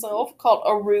himself called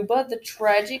Aruba, The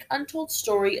Tragic Untold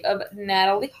Story of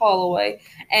Natalee Holloway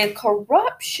and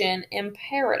Corruption in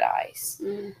Paradise.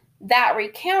 That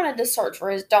recounted the search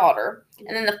for his daughter.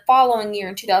 And then the following year,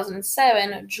 in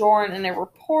 2007, Joran and a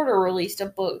reporter released a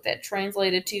book that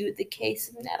translated to The Case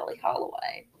of Natalee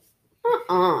Holloway.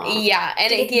 Yeah, and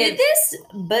did this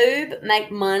boob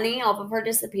make money off of her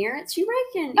disappearance, you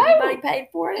reckon? Anybody paid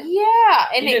for it? Yeah.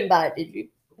 And you didn't buy it, did you?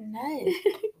 No.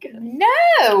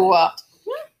 No.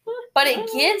 But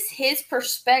it gives his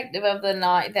perspective of the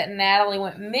night that Natalee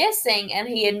went missing, and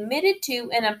he admitted to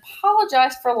and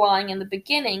apologized for lying in the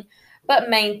beginning, but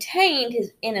maintained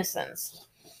his innocence.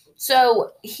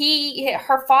 So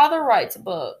her father writes a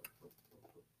book,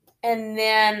 and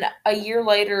then a year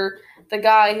later, the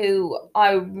guy who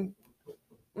I'm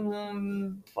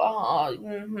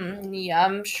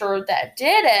sure that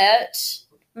did it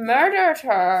murdered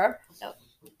her. Yep.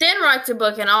 Then writes a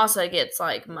book and also gets,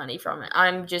 like, money from it.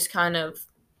 I'm just kind of...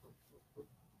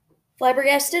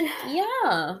 Flabbergasted? Yeah.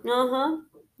 Uh-huh.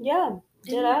 Yeah.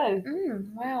 Ditto.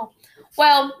 Wow.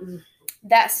 Well,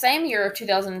 that same year of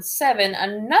 2007,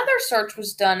 another search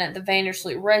was done at the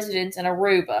Vandersloot residence in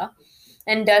Aruba,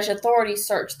 and Dutch authorities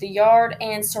searched the yard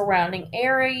and surrounding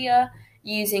area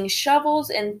using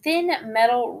shovels and thin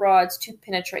metal rods to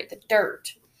penetrate the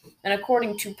dirt. And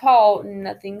according to Paul,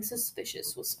 nothing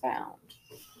suspicious was found.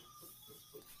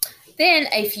 Then,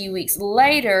 a few weeks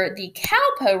later, the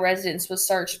Calpo residence was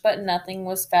searched, but nothing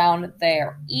was found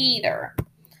there either.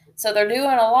 So they're doing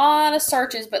a lot of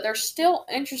searches, but they're still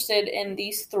interested in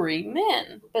these three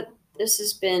men. But this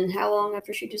has been how long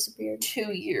after she disappeared?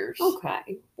 2 years.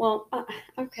 Okay. Well,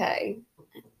 okay.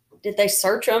 Did they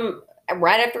search them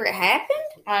right after it happened?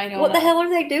 I know. What the hell are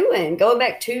they doing? Going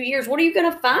back 2 years? What are you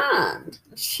going to find?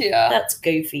 Yeah. That's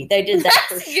goofy. They did that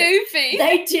That's for goofy.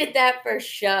 They did that for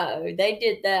show. They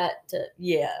did that to,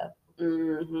 yeah.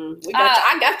 Mm-hmm.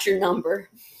 I got your number,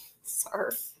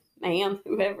 sir, ma'am,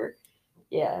 whoever.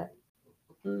 Yeah.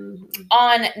 Mm-hmm.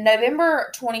 On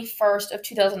November 21st of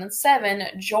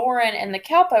 2007, Joran and the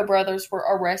Calpo brothers were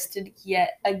arrested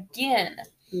yet again.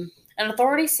 Mm. And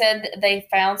authorities said that they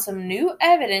found some new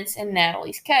evidence in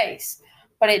Natalee's case,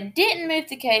 but it didn't move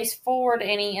the case forward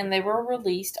any, and they were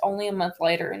released only a month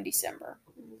later in December.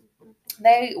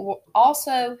 They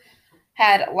also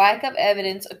had lack of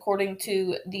evidence, according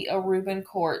to the Aruban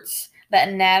courts, that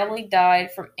Natalee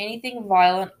died from anything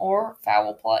violent or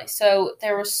foul play. So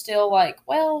there was still like,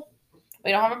 well,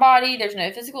 we don't have a body. There's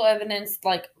no physical evidence.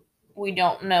 Like, we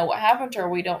don't know what happened to her.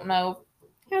 We don't know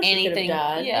anything.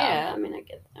 Yeah, I mean, I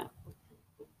get that.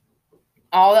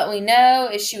 All that we know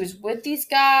is she was with these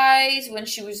guys when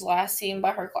she was last seen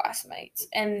by her classmates.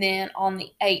 And then on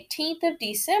the 18th of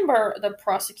December, the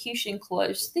prosecution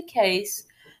closed the case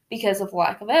because of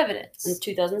lack of evidence. In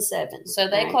 2007. So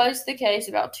they closed the case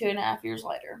about 2.5 years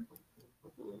later.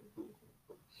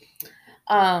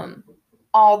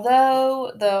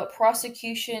 Although the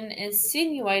prosecution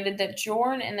insinuated that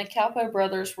Joran and the Calpo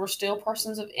brothers were still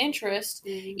persons of interest,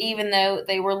 even though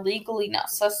they were legally not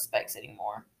suspects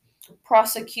anymore.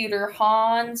 Prosecutor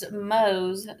Hans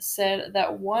Mose said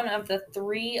that one of the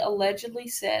three allegedly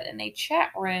said in a chat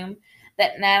room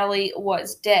that Natalee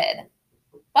was dead.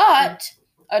 But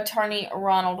attorney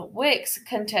Ronald Wicks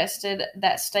contested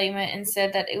that statement and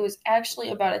said that it was actually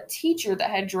about a teacher that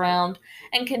had drowned,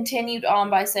 and continued on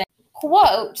by saying,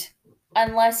 quote,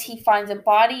 unless he finds a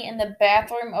body in the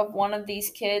bathroom of one of these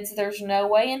kids, there's no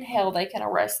way in hell they can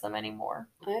arrest them anymore.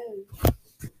 Oh.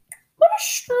 What a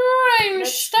strange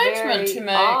statement to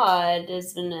make. Odd,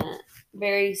 isn't it?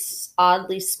 Very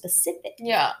oddly specific.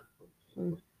 Yeah.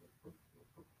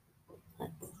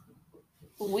 That's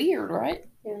weird, right?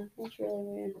 Yeah, that's really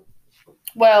weird.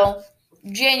 Well,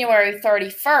 January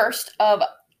 31st of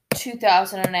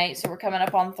 2008, so we're coming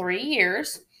up on 3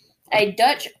 years, a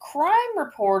Dutch crime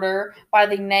reporter by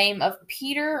the name of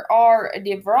Peter R.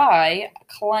 de Vrij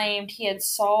claimed he had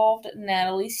solved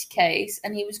Natalee's case,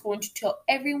 and he was going to tell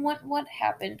everyone what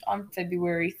happened on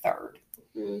February 3rd.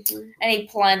 Mm-hmm. And he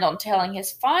planned on telling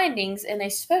his findings in a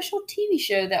special TV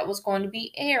show that was going to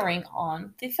be airing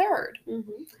on the 3rd.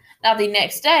 Mm-hmm. Now, the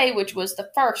next day, which was the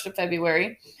 1st of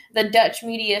February, the Dutch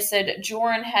media said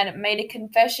Joran had made a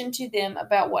confession to them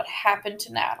about what happened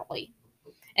to Natalee.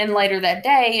 And later that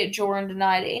day, Joran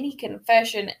denied any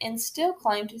confession and still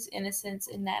claimed his innocence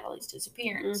in Natalee's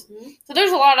disappearance. Mm-hmm. So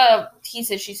there's a lot of he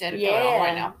said, she said going on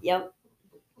right now. Yep.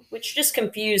 Which just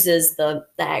confuses the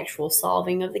actual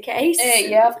solving of the case.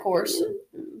 Yeah, of course.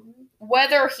 Mm-hmm.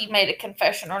 Whether he made a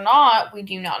confession or not, we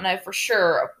do not know for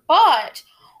sure. But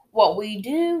what we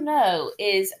do know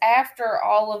is after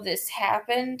all of this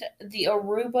happened, the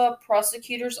Aruba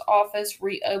prosecutor's office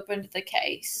reopened the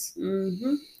case.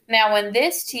 Mm-hmm. Now, when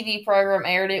this TV program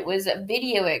aired, it was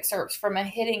video excerpts from a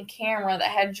hidden camera that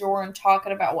had Joran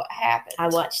talking about what happened. I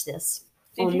watched this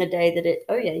Did you? the day that it.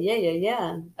 Oh yeah,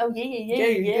 yeah. Oh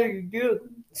yeah.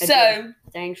 So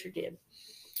dang sure did.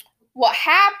 What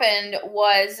happened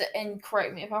was, and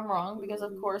correct me if I'm wrong, because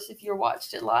of course, if you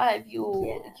watched it live,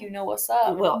 you know what's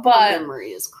up. Well, my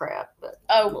memory is crap, but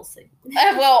we'll see.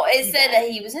 Well, it said that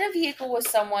he was in a vehicle with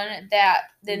someone that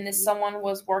then this someone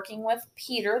was working with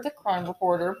Peter, the crime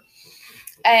reporter,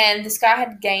 and this guy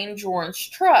had gained Joran's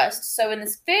trust. So in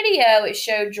this video, it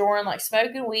showed Joran like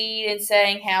smoking weed and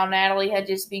saying how Natalee had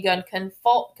just begun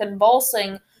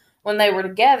convulsing when they were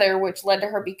together, which led to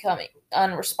her becoming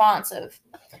unresponsive.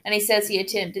 And he says he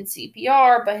attempted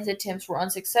CPR, but his attempts were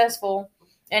unsuccessful.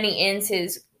 And he ends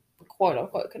his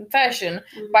quote-unquote confession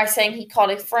by saying he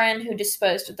called a friend who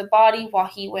disposed of the body while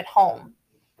he went home.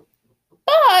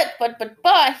 But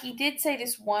he did say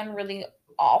this one really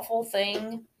awful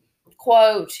thing.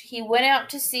 Quote, he went out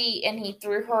to sea and he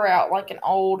threw her out like an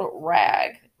old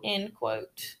rag. End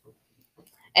quote.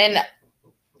 And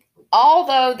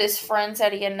although this friend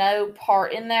said he had no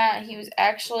part in that, he was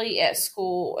actually at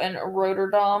school in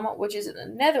Rotterdam, which is in the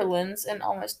Netherlands, an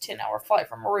almost 10-hour flight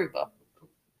from Aruba.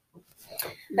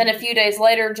 Then a few days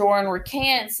later, Jordan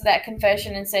recants that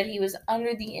confession and said he was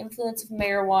under the influence of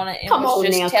marijuana and was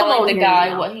just telling the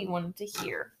guy what he wanted to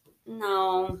hear.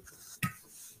 No.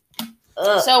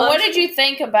 So what did you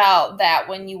think about that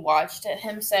when you watched it?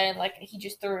 Him saying, like, he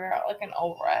just threw her out like an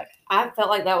old rag. I felt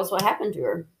like that was what happened to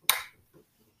her.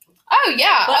 Oh,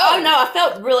 yeah. But, no, I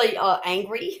felt really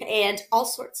angry and all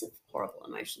sorts of horrible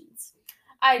emotions.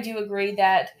 I do agree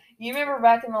that. You remember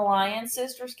back in the Lyon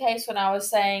sisters case when I was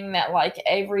saying that, like,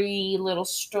 every little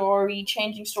story,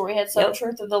 changing story had some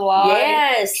truth of the lie?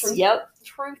 Yes.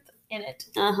 Truth in it.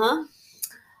 Uh-huh.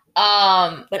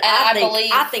 But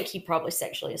I think he probably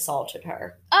sexually assaulted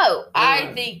her. Oh,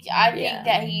 I think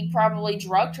that he probably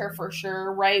drugged her for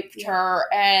sure, raped her,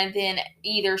 and then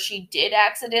either she did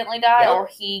accidentally die or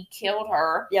he killed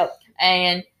her. Yep.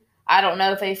 And I don't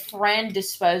know if a friend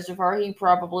disposed of her. He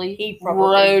probably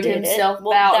rowed himself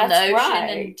out in the ocean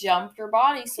and dumped her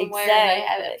body somewhere. And they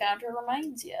haven't found her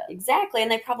remains yet. Exactly, and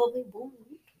they probably won't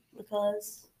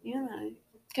because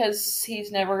because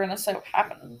he's never going to say what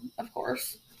happened, of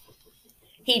course.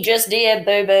 He just did,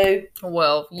 boo-boo.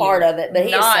 Well, part of it, but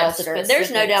he assaulted her. Specifics.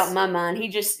 There's no doubt in my mind. He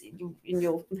just,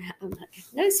 no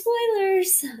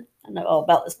spoilers. I know all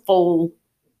about this fool.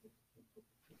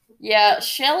 Yeah,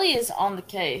 Shelly is on the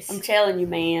case. I'm telling you,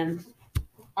 man.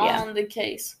 On the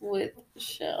case with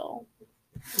Shell.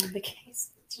 On the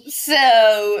case.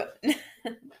 So,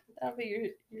 that'll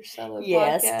be your solo podcast.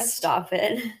 Yes, stop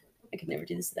it. I could never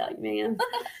do this without you, man.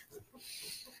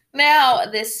 Now,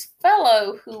 this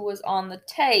fellow who was on the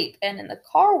tape and in the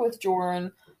car with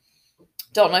Jordan,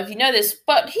 don't know if you know this,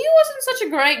 but he wasn't such a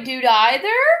great dude either.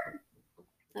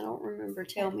 I don't remember.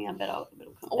 Tell me. I bet it'll come back.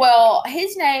 Well,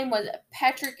 his name was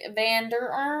Patrick van der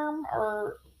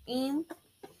Eem,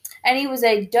 and he was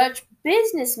a Dutch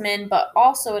businessman, but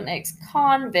also an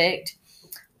ex-convict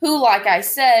who, like I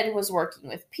said, was working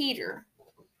with Peter.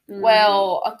 Mm-hmm.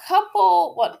 Well,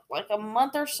 a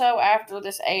month or so after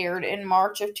this aired, in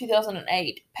March of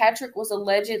 2008, Patrick was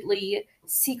allegedly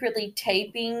secretly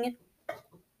taped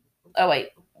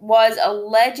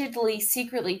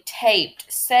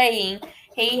saying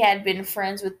he had been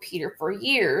friends with Peter for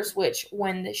years, which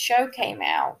when the show came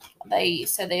out, they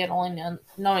said they had only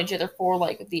known each other for,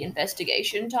 like, the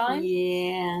investigation time.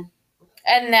 Yeah.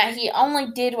 And that he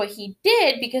only did what he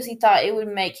did because he thought it would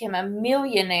make him a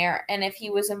millionaire, and if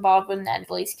he was involved with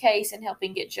Natalee's case and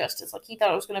helping get justice, like, he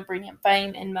thought it was going to bring him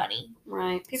fame and money.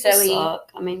 Right. People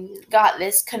suck. He got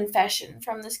this confession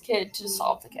from this kid to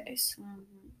solve the case. Mm-hmm.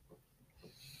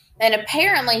 And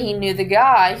apparently he knew the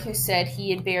guy who said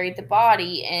he had buried the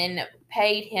body and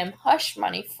paid him hush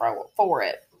money for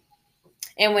it.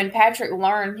 And when Patrick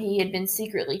learned he had been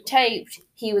secretly taped,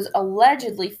 he was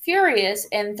allegedly furious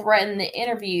and threatened the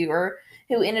interviewer,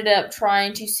 who ended up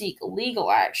trying to seek legal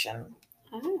action.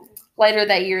 Oh. Later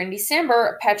that year in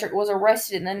December, Patrick was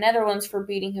arrested in the Netherlands for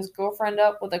beating his girlfriend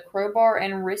up with a crowbar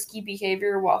and risky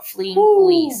behavior while fleeing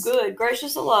police. Good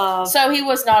gracious alive. So he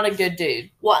was not a good dude.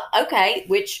 Well, okay,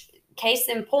 which, case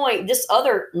in point, this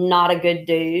other not a good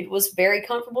dude was very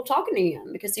comfortable talking to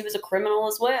him because he was a criminal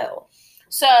as well.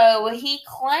 So he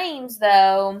claims,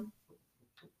 though,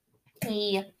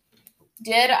 he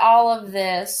did all of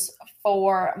this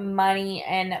for money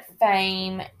and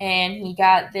fame, and he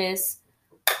got this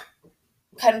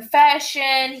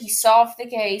confession. He solved the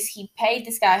case. He paid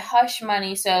this guy hush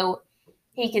money so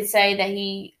he could say that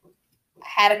he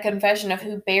had a confession of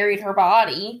who buried her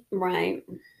body. Right.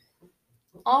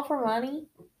 All for money?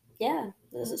 Yeah.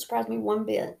 Doesn't surprise me one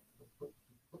bit.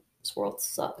 This world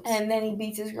sucks. And then he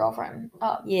beats his girlfriend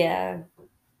up. Yeah.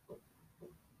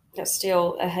 That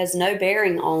still has no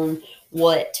bearing on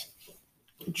what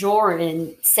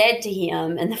Jordan said to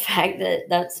him and the fact that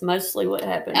that's mostly what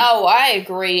happened. Oh, I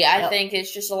agree. I think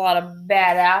it's just a lot of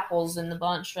bad apples in the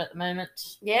bunch at the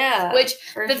moment. Yeah. Which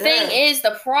the thing is,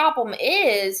 the problem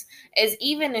is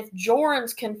even if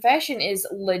Jordan's confession is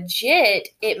legit,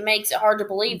 it makes it hard to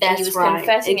believe that he was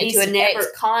confessing it to an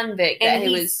ex-convict.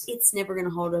 It's never going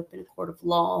to hold up in a court of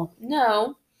law.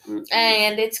 No. Mm-hmm.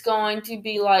 And it's going to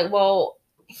be like, well,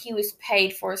 he was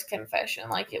paid for his confession.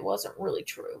 Like, it wasn't really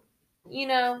true. You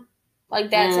know, like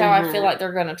that's how I feel like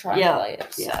they're going to try to play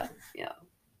it. So. Yeah.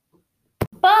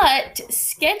 But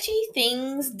sketchy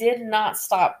things did not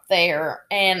stop there,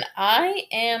 and I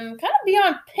am kind of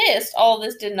beyond pissed all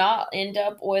this did not end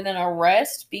up with an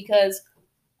arrest because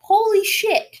holy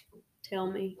shit.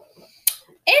 Tell me.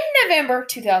 In November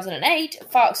 2008,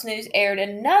 Fox News aired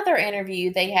another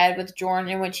interview they had with Jordan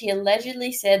in which he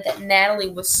allegedly said that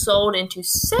Natalee was sold into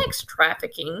sex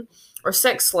trafficking or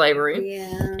sex slavery,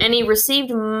 and he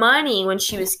received money when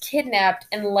she was kidnapped,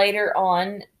 and later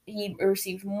on he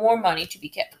received more money to be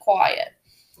kept quiet.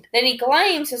 Then he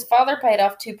claims his father paid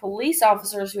off 2 police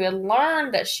officers who had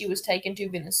learned that she was taken to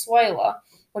Venezuela,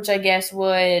 which I guess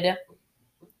would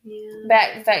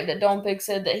back the fact that Don Pig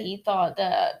said that he thought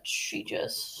that she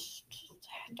just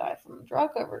died from a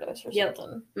drug overdose or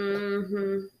something.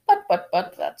 Mm-hmm. But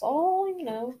that's all,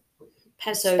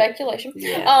 So, speculation.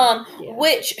 Yeah.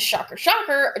 Which,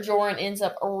 shocker, Jordan ends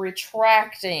up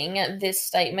retracting this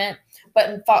statement.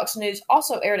 But Fox News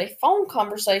also aired a phone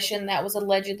conversation that was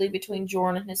allegedly between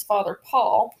Jordan and his father,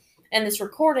 Paul. In this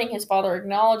recording, his father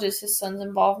acknowledges his son's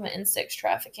involvement in sex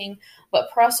trafficking,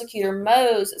 but prosecutor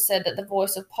Mose said that the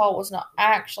voice of Paul was not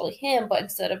actually him, but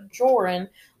instead of Jordan,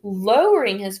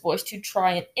 lowering his voice to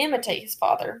try and imitate his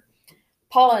father.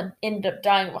 Paul had ended up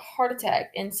dying of a heart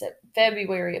attack in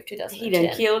February of 2010. He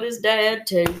done killed his dad,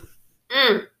 too.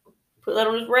 Put that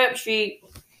on his rap sheet.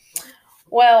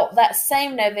 Well, that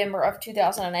same November of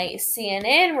 2008,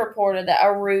 CNN reported that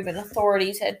Aruban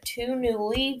authorities had 2 new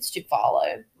leads to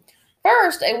follow.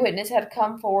 First, a witness had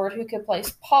come forward who could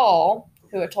place Paul,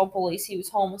 who had told police he was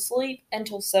home asleep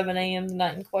until 7 a.m. the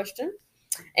night in question,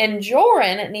 and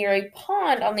Jordan near a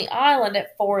pond on the island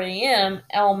at 4 a.m.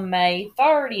 on May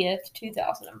 30th,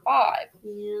 2005.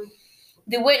 Yeah.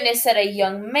 The witness said a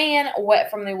young man, wet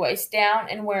from the waist down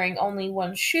and wearing only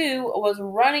 1 shoe, was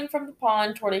running from the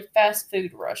pond toward a fast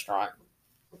food restaurant.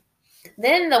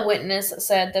 Then the witness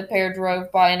said the pair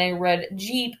drove by in a red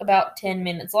Jeep about 10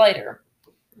 minutes later.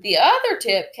 The other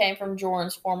tip came from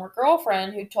Jordan's former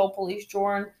girlfriend, who told police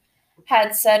Jordan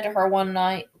had said to her one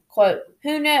night, quote,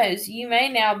 "Who knows, you may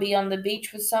now be on the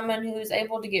beach with someone who is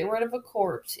able to get rid of a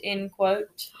corpse," end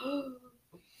quote.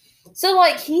 So,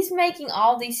 he's making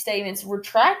all these statements,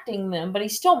 retracting them, but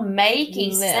he's still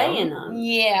making them. Saying them.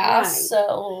 Yeah, right.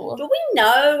 So. Do we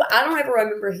know, I don't ever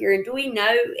remember hearing, do we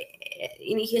know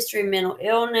any history of mental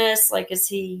illness? Is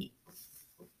he,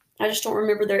 I just don't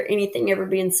remember there anything ever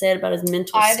being said about his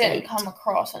mental state. I didn't come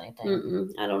across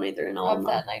anything. I don't either in all of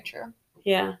that nature.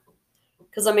 Yeah.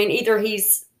 Because, either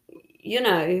he's,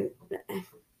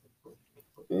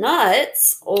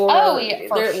 nuts, or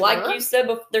for sure. Like you said,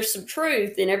 there's some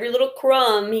truth in every little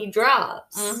crumb he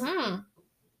drops. Mm-hmm.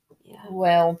 Yeah.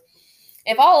 Well,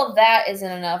 if all of that isn't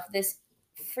enough, this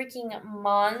freaking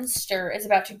monster is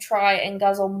about to try and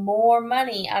guzzle more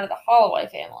money out of the Holloway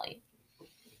family.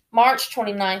 March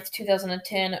 29th,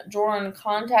 2010, Jordan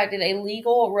contacted a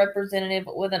legal representative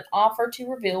with an offer to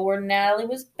reveal where Natalee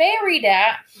was buried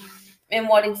at and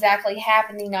what exactly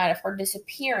happened the night of her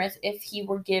disappearance if he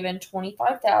were given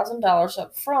 $25,000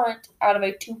 up front out of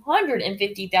a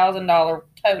 $250,000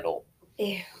 total.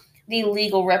 Ew. The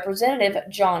legal representative,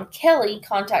 John Kelly,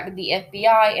 contacted the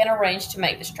FBI and arranged to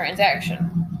make this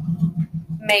transaction.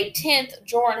 May 10th,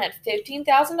 Jordan had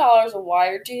 $15,000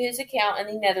 wired to his account in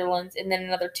the Netherlands and then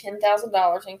another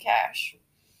 $10,000 in cash.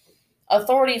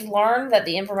 Authorities learned that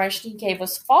the information he gave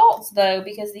was false, though,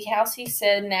 because the house he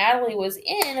said Natalee was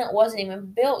in wasn't even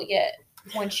built yet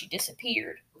when she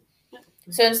disappeared.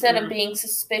 So instead of being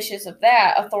suspicious of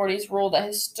that, authorities ruled that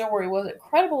his story wasn't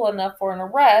credible enough for an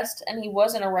arrest, and he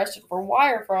wasn't arrested for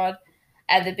wire fraud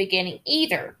at the beginning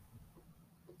either.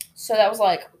 So that was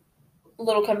a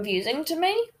little confusing to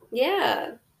me.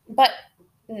 Yeah. But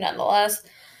nonetheless,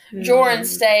 Jordan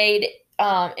stayed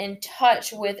in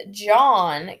touch with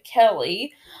John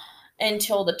Kelly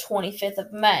until the 25th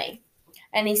of May.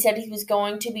 And he said he was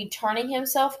going to be turning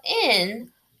himself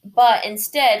in, but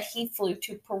instead he flew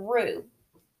to Peru.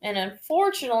 And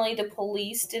unfortunately, the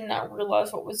police did not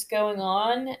realize what was going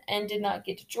on and did not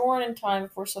get to Jordan in time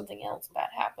before something else bad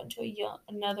happened to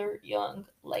another young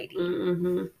lady.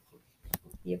 Mm-hmm.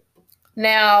 Yep.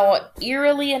 Now,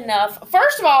 eerily enough,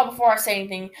 first of all, before I say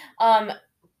anything,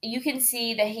 you can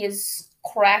see that he is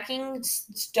cracking. It's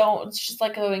just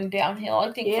going downhill.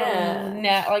 I think from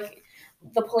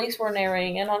the police were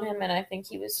narrating in on him, and I think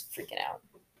he was freaking out.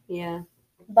 Yeah.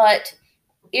 But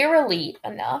eerily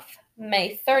enough,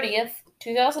 May 30th,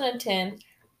 2010,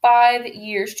 5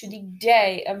 years to the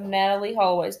day of Natalee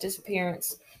Holloway's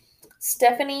disappearance,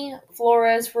 Stephanie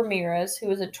Flores Ramirez,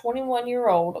 who is a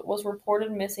 21-year-old, was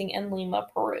reported missing in Lima,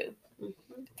 Peru.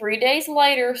 3 days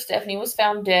later, Stephanie was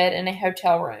found dead in a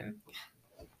hotel room.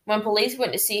 When police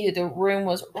went to see who the room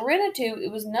was rented to, it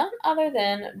was none other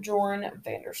than Joran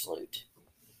Vandersloot.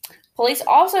 Police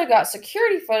also got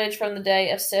security footage from the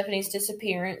day of Stephanie's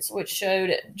disappearance, which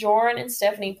showed Joran and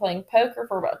Stephanie playing poker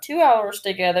for about 2 hours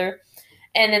together,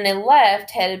 and then they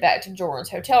left, headed back to Joran's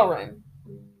hotel room.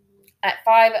 At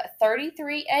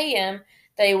 5:33 a.m.,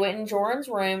 they went in Joran's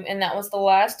room, and that was the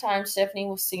last time Stephanie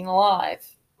was seen alive.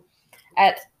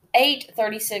 At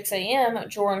 8:36 a.m.,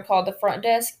 Joran called the front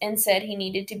desk and said he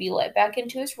needed to be let back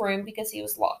into his room because he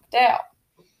was locked out.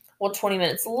 Well, 20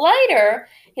 minutes later,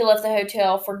 he left the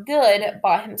hotel for good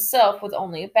by himself with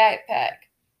only a backpack.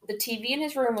 The TV in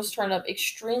his room was turned up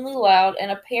extremely loud,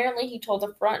 and apparently he told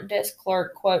the front desk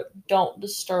clerk, quote, "Don't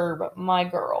disturb my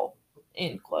girl,"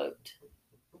 end quote.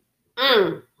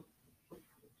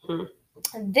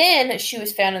 Then she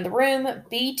was found in the room,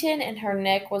 beaten, and her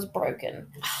neck was broken.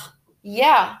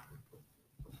 Yeah.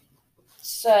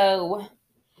 So...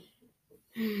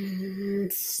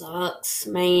 sucks,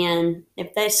 man.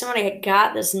 If somebody had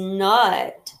got this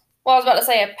nut. Well, I was about to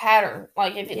say a pattern.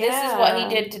 Like, if this is what he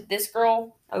did to this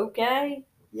girl. Okay.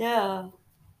 Yeah.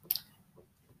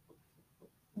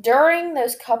 During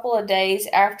those couple of days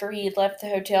after he had left the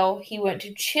hotel, he went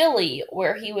to Chile,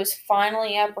 where he was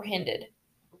finally apprehended.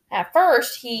 At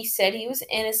first, he said he was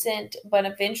innocent, but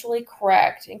eventually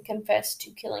cracked and confessed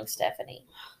to killing Stephanie.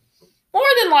 More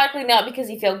than likely not because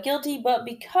he felt guilty, but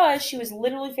because she was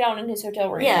literally found in his hotel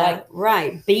room. Yeah,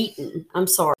 right. Beaten. I'm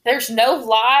sorry. There's no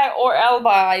lie or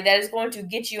alibi that is going to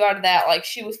get you out of that. Like,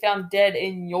 she was found dead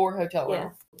in your hotel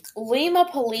room. Yeah. Lima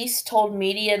police told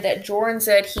media that Joran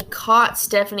said he caught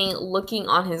Stephanie looking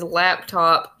on his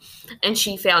laptop, and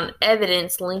she found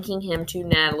evidence linking him to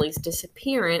Natalie's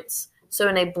disappearance, so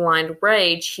in a blind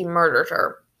rage, he murdered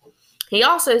her. He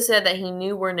also said that he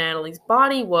knew where Natalie's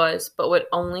body was, but would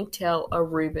only tell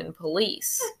Aruban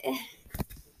police.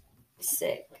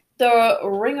 Sick. The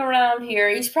ring around here,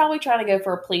 he's probably trying to go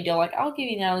for a plea deal. Like, I'll give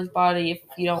you Natalie's body if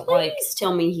you don't Please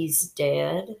tell me he's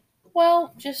dead.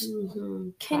 Well, just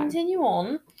continue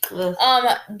on.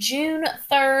 June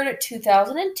 3rd,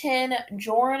 2010,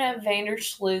 Joran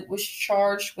Vandersloot was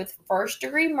charged with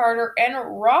first-degree murder and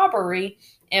robbery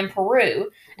in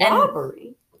Peru.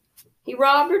 Robbery? He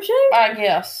robbed her too? I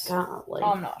guess. Golly.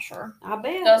 I'm not sure. I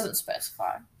bet. Doesn't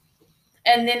specify.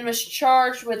 And then was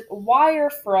charged with wire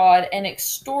fraud and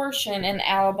extortion in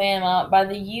Alabama by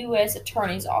the U.S.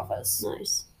 Attorney's Office.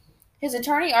 Nice. His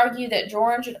attorney argued that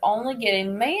Joran should only get a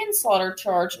manslaughter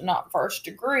charge, not first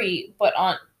degree, but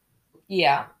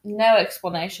no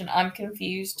explanation. I'm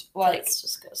confused. Like, that's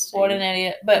disgusting. What an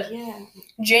idiot. But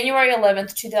January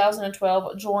 11th,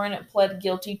 2012, Joran pled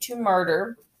guilty to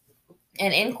murder.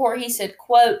 And in court, he said,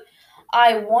 quote,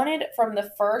 "I wanted from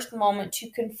the first moment to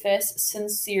confess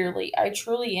sincerely. I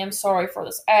truly am sorry for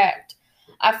this act.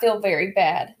 I feel very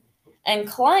bad." And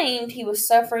claimed he was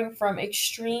suffering from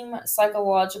extreme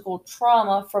psychological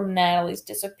trauma from Natalie's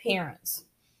disappearance.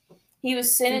 He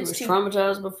was sentenced to...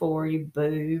 traumatized before, you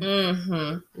boob.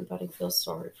 Mm-hmm. Everybody feels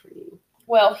sorry for you.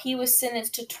 Well, he was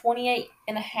sentenced to 28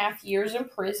 and a half years in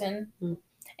prison.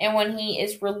 And when he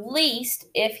is released,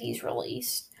 if he's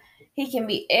released, he can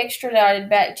be extradited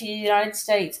back to the United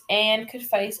States and could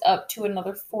face up to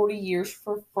another 40 years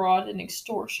for fraud and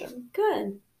extortion.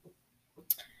 Good.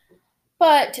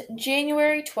 But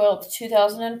January 12th,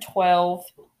 2012,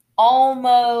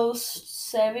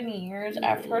 almost 7 years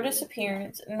after her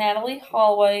disappearance, Natalee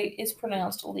Holloway is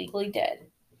pronounced legally dead.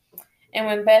 And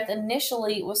when Beth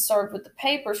initially was served with the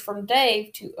papers from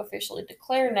Dave to officially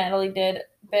declare Natalee dead,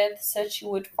 Beth said she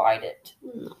would fight it.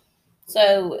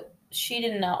 So she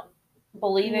did not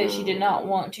believe it. She did not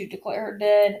want to declare her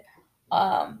dead.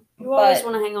 You always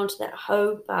want to hang on to that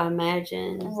hope, I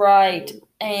imagine. Right.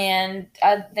 And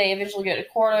they eventually go to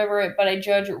court over it, but a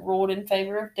judge ruled in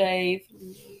favor of Dave.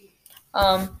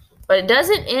 But it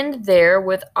doesn't end there,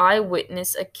 with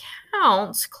eyewitness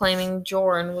accounts claiming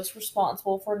Joran was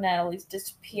responsible for Natalee's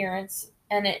disappearance.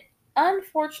 And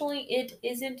unfortunately, it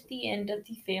isn't the end of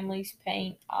the family's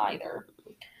pain either.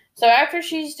 So after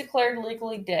she's declared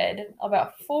legally dead,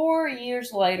 about 4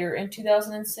 years later in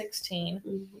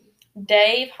 2016,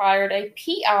 Dave hired a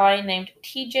PI named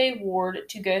TJ Ward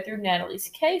to go through Natalee's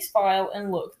case file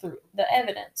and look through the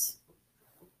evidence.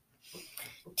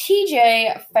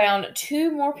 TJ found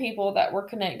 2 more people that were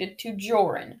connected to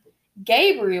Joran.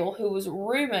 Gabriel, who was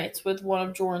roommates with one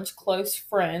of Joran's close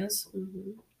friends,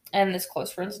 and this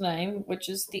close friend's name, which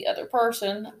is the other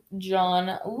person,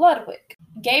 John Ludwig.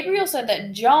 Gabriel said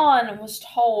that John was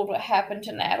told what happened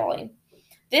to Natalee.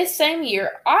 This same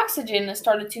year, Oxygen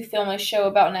started to film a show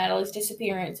about Natalee's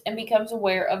disappearance and becomes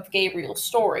aware of Gabriel's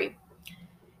story.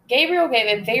 Gabriel gave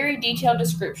a very detailed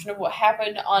description of what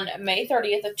happened on May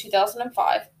 30th of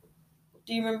 2005.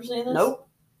 Do you remember seeing this? Nope.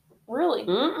 Really?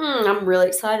 I'm really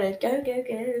excited. Go, go,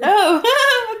 go.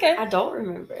 Oh, okay. I don't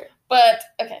remember. But,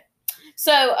 okay.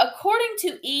 So, according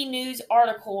to E! News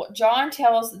article, John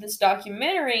tells this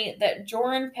documentary that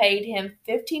Jordan paid him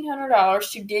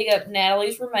 $1,500 to dig up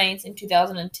Natalee's remains in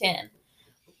 2010.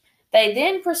 They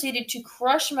then proceeded to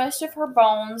crush most of her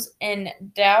bones and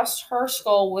doused her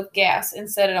skull with gas and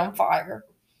set it on fire.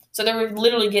 So they were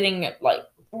literally getting,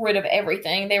 rid of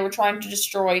everything. They were trying to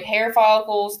destroy hair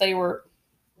follicles. They were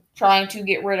trying to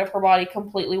get rid of her body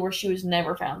completely where she was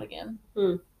never found again.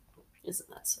 Isn't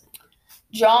that so?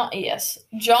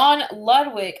 John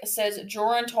Ludwig says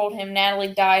Jordan told him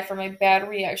Natalee died from a bad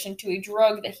reaction to a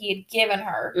drug that he had given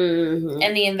her. Mm-hmm.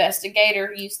 And the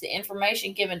investigator used the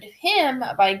information given to him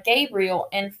by Gabriel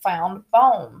and found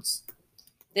bones.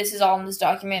 This is all in this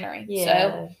documentary. Yeah.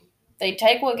 So they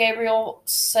take what Gabriel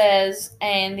says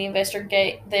and the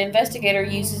investigator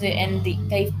uses it and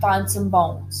they find some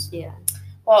bones. Yeah.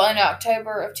 Well, in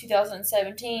October of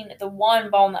 2017, the one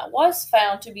bone that was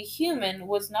found to be human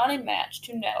was not a match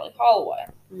to Natalee Holloway.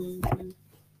 Mm-hmm.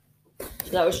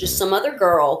 So that was just some other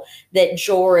girl that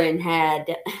Jordan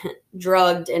had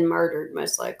drugged and murdered,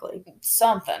 most likely.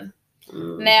 Something.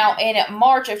 Mm-hmm. Now, in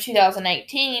March of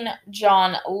 2018,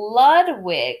 John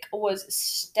Ludwig was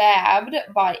stabbed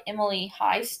by Emily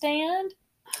Heistand.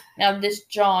 Now, this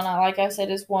John, like I said,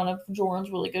 is one of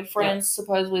Jordan's really good friends,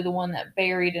 supposedly the one that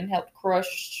buried and helped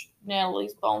crush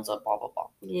Natalee's bones up, blah, blah, blah.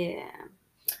 Yeah.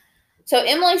 So,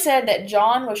 Emily said that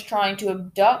John was trying to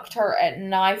abduct her at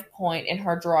knife point in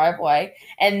her driveway,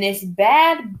 and this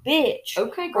bad bitch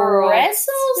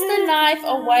wrestles the knife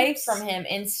away from him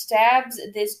and stabs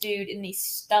this dude in the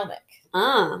stomach.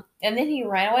 And then he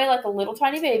ran away like a little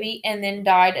tiny baby and then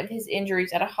died of his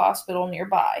injuries at a hospital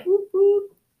nearby. Whoop,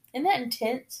 whoop. Isn't that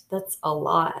intense? That's a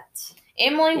lot.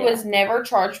 Emily was never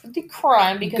charged with the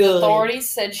crime because authorities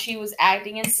said she was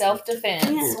acting in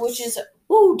self-defense, which is...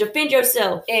 Ooh, defend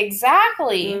yourself.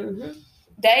 Exactly. Mm-hmm.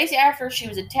 Days after she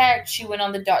was attacked, she went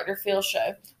on the Dr. Phil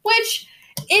show, which,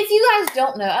 if you guys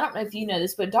don't know, I don't know if you know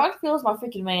this, but Dr. Phil is my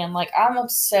freaking man. Like, I'm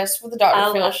obsessed with the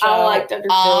Dr. Phil show. I like Dr.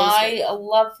 Phil. I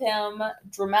love him.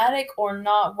 Dramatic or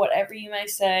not, whatever you may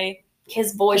say.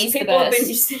 His voice. People have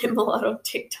been sending him a lot on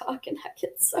TikTok, and I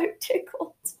get so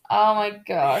tickled. Oh my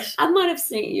gosh. I might have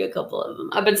sent you a couple of them.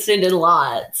 I've been sending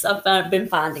lots. I've been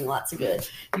finding lots of good.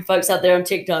 You folks out there on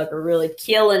TikTok are really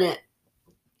killing it.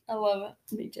 I love it.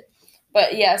 Me too.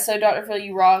 But yeah, so Dr. Phil,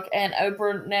 you rock. And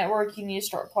Oprah Network, you need to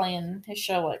start playing his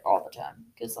show all the time.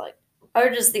 Because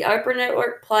does the Oprah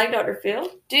Network play Dr. Phil?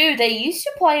 Dude, they used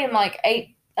to play him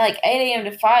 8 a.m.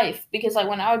 to 5. Because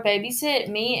when I would babysit,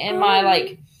 me and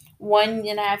my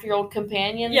 1.5-year-old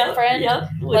companion friend, I'd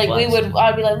be like,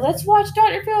 let's watch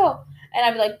Dr. Phil. And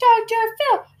I'd be like, Dr.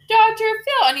 Phil, Dr.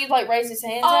 Phil. And he'd raise his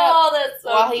hands up. Oh, that's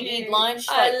so while cute. He'd eat lunch.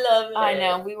 I love it. I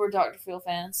know. We were Dr. Phil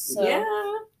fans. So. Yeah.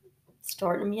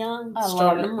 Starting them young. I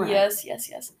love it. Right. Yes.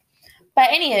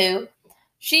 But anywho,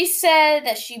 she said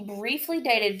that she briefly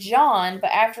dated John,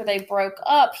 but after they broke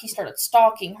up, he started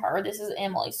stalking her. This is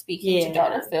Emily speaking to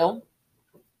Dr. Phil.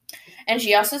 And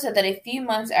she also said that a few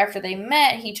months after they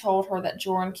met, he told her that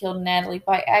Jordan killed Natalee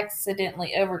by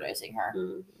accidentally overdosing her.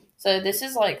 Mm-hmm. So this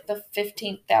is the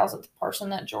 15,000th person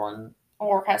that Jordan,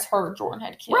 or has heard Jordan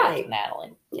had killed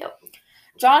Natalee. Yep.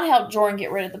 John helped Jordan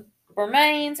get rid of the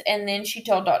remains, and then she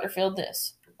told Dr. Phil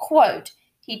this, quote,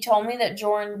 he told me that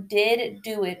Jordan did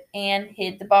do it and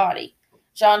hid the body.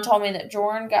 John told me that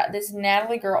Jordan got this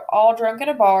Natalee girl all drunk at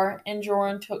a bar, and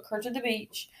Jordan took her to the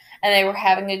beach, and they were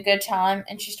having a good time,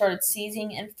 and she started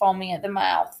seizing and foaming at the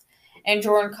mouth. And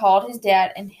Jordan called his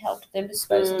dad and helped them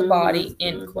dispose of the body,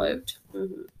 end quote.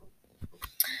 Mm-hmm.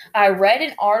 I read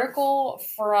an article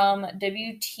from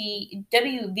WVTM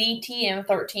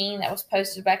 13 that was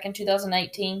posted back in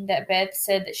 2018 that Beth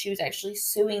said that she was actually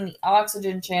suing the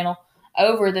Oxygen Channel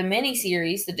over the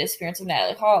miniseries, The Disappearance of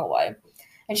Natalee Holloway.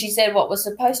 And she said what was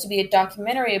supposed to be a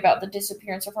documentary about the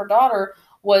disappearance of her daughter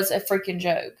was a freaking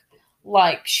joke.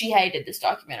 She hated this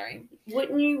documentary.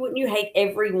 Wouldn't you hate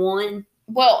everyone?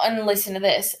 Well, and listen to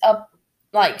this.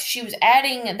 She was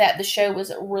adding that the show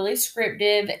was really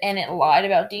scripted and it lied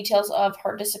about details of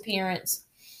her disappearance,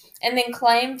 and then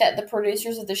claimed that the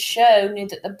producers of the show knew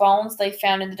that the bones they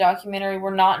found in the documentary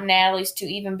were not Natalee's to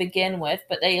even begin with,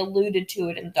 but they alluded to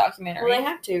it in the documentary. Well, they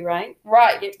have to, right?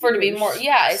 Right, for it to be more.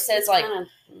 Yeah, it says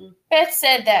Beth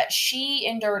said that she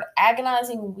endured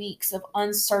agonizing weeks of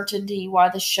uncertainty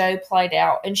while the show played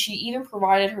out, and she even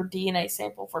provided her DNA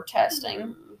sample for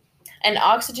testing. And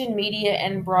Oxygen Media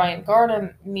and Brian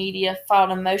Garda Media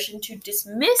filed a motion to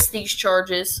dismiss these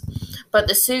charges, but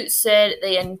the suit said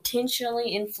they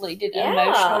intentionally inflicted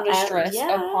emotional distress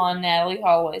upon Natalee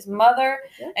Holloway's mother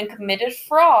and committed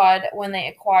fraud when they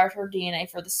acquired her DNA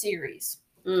for the series.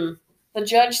 The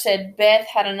judge said Beth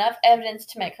had enough evidence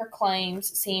to make her claims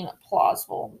seem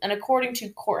plausible. And according to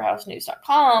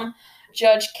CourthouseNews.com,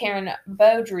 Judge Karen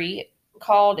Beaudry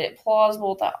called it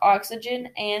plausible that Oxygen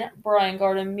and Brian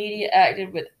Garda Media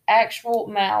acted with actual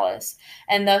malice,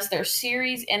 and thus their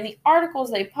series and the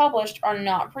articles they published are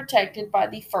not protected by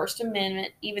the First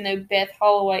Amendment, even though Beth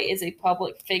Holloway is a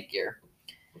public figure.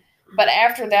 But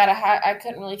after that, I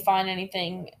couldn't really find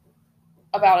anything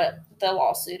about the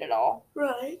lawsuit at all.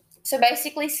 Right. So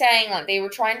basically saying, like, they were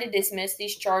trying to dismiss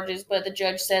these charges, but the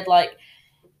judge said, like,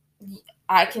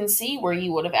 I can see where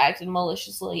you would have acted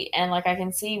maliciously, and, like, I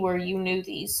can see where you knew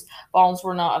these bones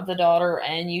were not of the daughter,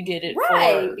 and you did it for,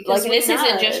 like, this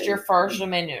isn't just your First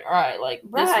Amendment, right? Like,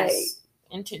 this is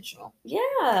intentional.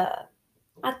 Yeah.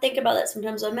 I think about that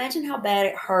sometimes. Imagine how bad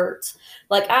it hurts.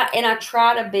 Like, I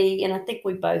try to be, and I think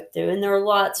we both do, and there are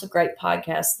lots of great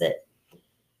podcasts that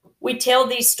we tell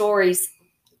these stories.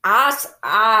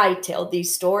 I tell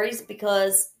these stories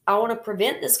because I want to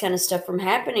prevent this kind of stuff from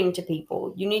happening to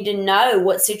people. You need to know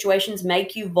what situations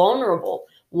make you vulnerable,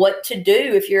 what to do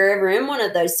if you're ever in one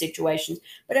of those situations.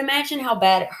 But imagine how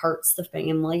bad it hurts the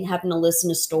family having to listen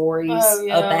to stories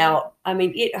about, I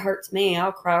mean, it hurts me.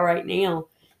 I'll cry right now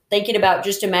thinking about,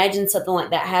 just imagine something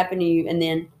like that happen to you and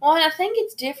then. Well, and I think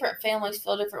it's different. Families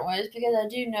feel different ways because I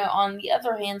do know, on the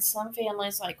other hand, some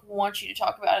families, like, want you to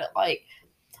talk about it, like,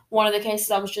 one of the cases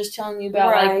I was just telling you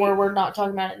about, like, where we're not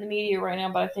talking about it in the media right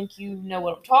now, but I think you know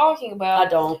what I'm talking about. I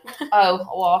don't. Oh,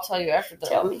 well, I'll tell you after the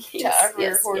Tell me.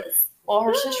 Yes. Well,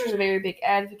 her sister's a very big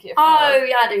advocate for her.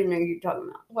 Yeah, I do know who you're talking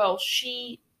about. Well,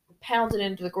 she pounds it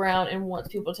into the ground and wants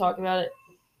people to talk about it,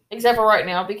 except for right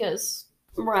now because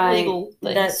legal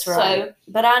things. That's right. So,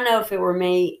 but I know if it were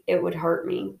me, it would hurt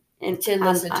me. And to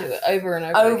listen to it over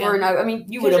and over and over. I mean,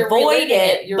 you would avoid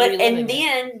it. But and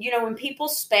then, you know, when people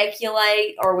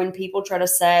speculate or when people try to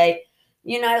say,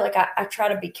 you know, like, I try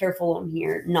to be careful on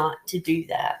here not to do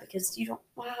that, because you don't.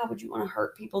 Why would you want to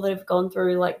hurt people that have gone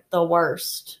through, like, the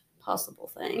worst possible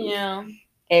thing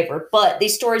ever? But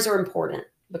these stories are important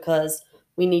because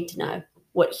we need to know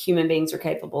what human beings are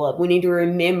capable of. We need to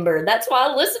remember. That's why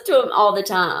I listen to them all the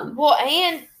time. Well,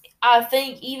 and I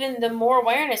think even the more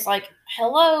awareness, like,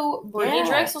 hello, Brittany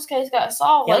Drexel's case got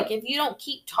solved. Yep. Like, if you don't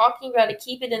keep talking about it,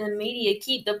 keep it in the media,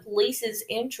 keep the police's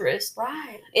interest,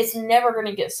 it's never going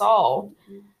to get solved.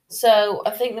 Mm-hmm. So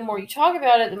I think the more you talk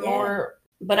about it, the more.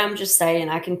 But I'm just saying,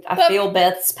 I feel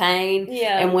Beth's pain.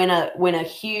 Yeah. And when a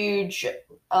huge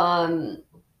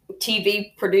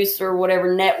TV producer or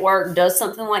whatever network does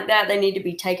something like that, they need to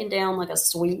be taken down like a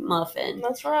sweet muffin.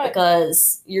 That's right.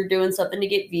 Because you're doing something to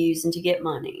get views and to get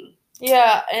money.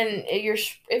 Yeah, and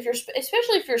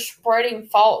especially if you're spreading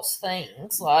false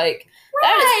things, like,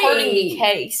 that is hurting the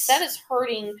case. That is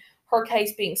hurting her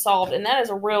case being solved, and that is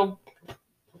a real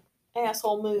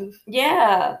asshole move.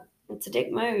 Yeah, it's a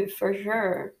dick move for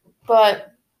sure.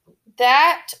 But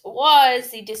that was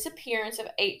the disappearance of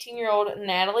 18-year-old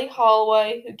Natalee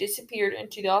Holloway, who disappeared in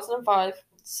 2005,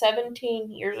 17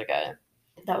 years ago.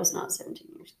 That was not 17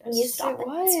 years ago. Yes, it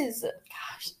was.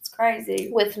 Gosh, it's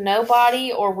crazy. With no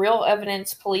body or real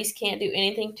evidence, police can't do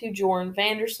anything to Jordan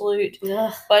Vandersloot.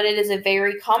 Ugh. But it is a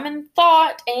very common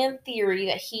thought and theory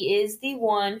that he is the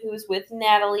one who was with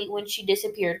Natalee when she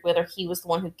disappeared, whether he was the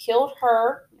one who killed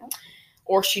her,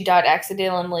 or she died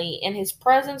accidentally in his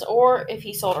presence, or if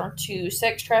he sold her to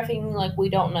sex trafficking. Like, we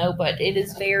don't know, but it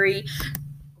is very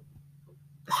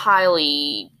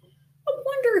highly. I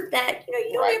wonder if that,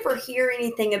 you don't ever hear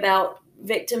anything about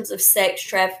victims of sex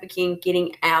trafficking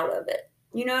getting out of it.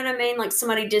 You know what I mean? Like,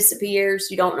 somebody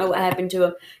disappears, you don't know what happened to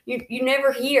them. You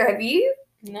never hear. Have you?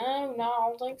 No, I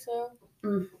don't think so.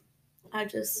 I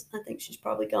think she's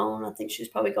probably gone. I think she was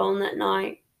probably gone that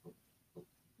night.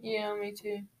 Yeah, me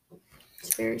too.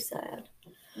 It's very sad.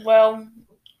 Well,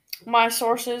 my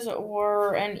sources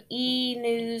were an E!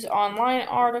 News Online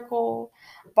article,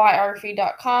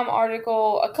 biography.com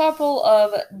article, a couple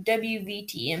of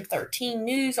WVTM 13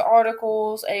 news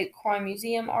articles, a crime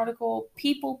museum article,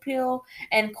 People Pill,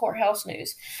 and Courthouse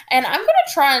News. And I'm going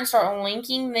to try and start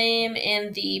linking them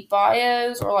in the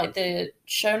bios or, like, the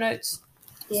show notes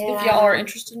if y'all are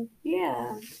interested.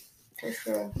 Yeah, for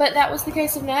sure. But that was the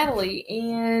case of Natalee,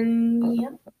 and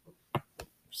yep.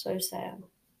 So sad.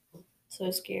 So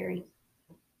scary.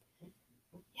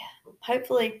 Yeah.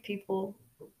 Hopefully people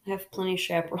have plenty of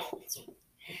chaperones.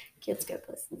 Kids go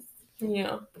places.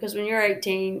 Yeah. Because when you're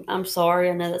 18, I'm sorry,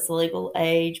 I know that's the legal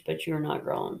age, but you're not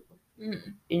grown.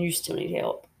 Mm. And you still need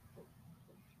help.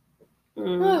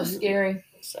 Oh, scary.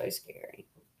 So scary.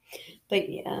 But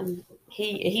yeah,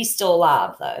 he's still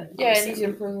alive though. Yeah, and he's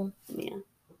in prison. Yeah.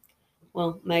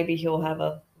 Well, maybe he'll have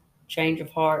a change of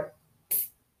heart.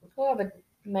 We'll have a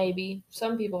maybe.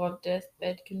 Some people have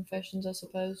deathbed confessions, I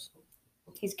suppose.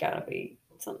 He's got to be.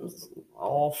 Something's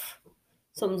off.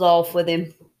 Something's off with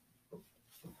him.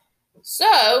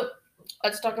 So,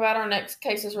 let's talk about our next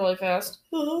cases really fast.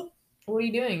 What are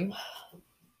you doing?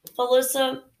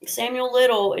 Alyssa, Samuel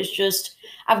Little is just,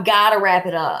 I've got to wrap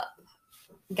it up.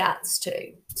 Gots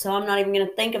to. So I'm not even going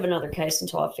to think of another case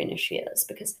until I finish his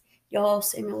because, y'all,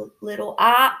 Samuel Little,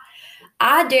 I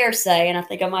dare say, and I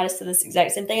think I might have said this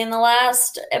exact same thing in the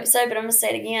last episode, but I'm going to say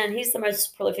it again. He's the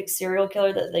most prolific serial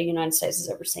killer that the United States has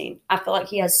ever seen. I feel like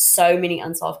he has so many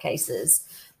unsolved cases.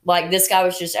 Like, this guy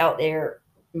was just out there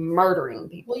murdering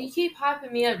people. Well, you keep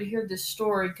hyping me up to hear this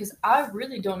story because I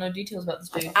really don't know details about this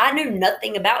dude. I knew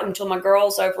nothing about him until my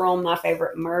girls over on My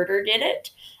Favorite Murder did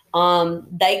it.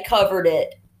 They covered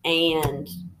it, and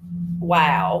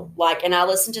wow. And I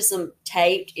listened to some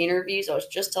taped interviews. I was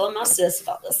just telling my sis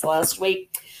about this last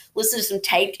week. Listened to some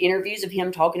taped interviews of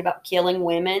him talking about killing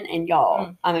women, and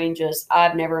y'all, I mean,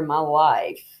 I've never in my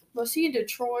life. Was he in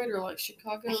Detroit or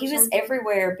Chicago? He was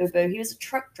everywhere, boo-boo. He was a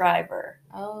truck driver.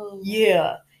 Oh.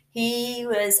 Yeah. He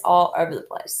was all over the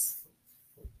place.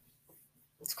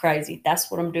 It's crazy. That's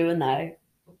what I'm doing, though.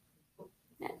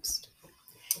 Next.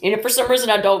 And if for some reason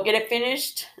I don't get it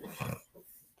finished,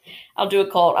 I'll do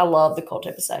a cult. I love the cult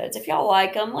episodes. If y'all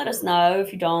like them, let us know.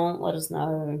 If you don't, let us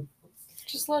know.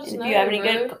 Just let us know. If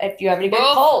you have any good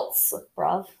cults,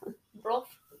 bruv.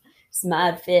 It's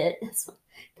my fit.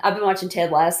 I've been watching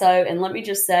Ted Lasso, and let me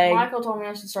just say, Michael told me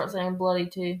I should start saying bloody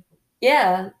too.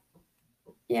 Yeah.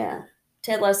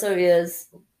 Ted Lasso is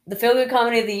the feel-good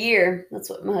comedy of the year. That's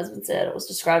what my husband said. It was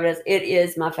described as. It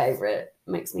is my favorite.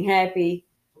 It makes me happy,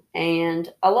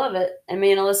 and I love it. And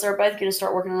me and Alyssa are both going to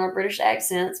start working on our British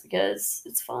accents because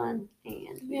it's fun,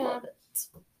 and we love it.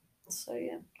 So,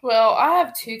 yeah. Well, I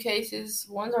have 2 cases.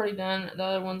 One's already done. The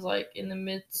other one's in the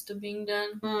midst of being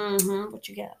done. Mm-hmm. What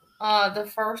you got? The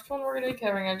first one we're going to be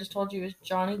covering, I just told you, is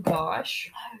Johnny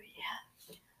Gosh. Oh,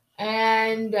 yeah.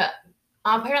 And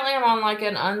apparently I'm on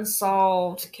an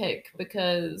unsolved kick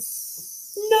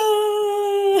because...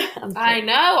 No! I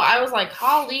know. I was like,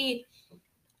 Holly,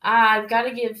 I've got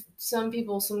to give some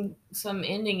people some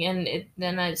ending, and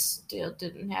then it still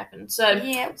didn't happen. So,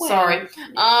 yeah, well, sorry.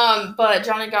 But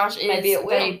Johnny Gosh is... Maybe it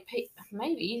will.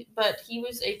 Maybe, but he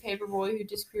was a paper boy who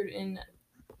disappeared in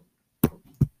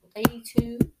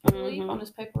 82, I believe, on his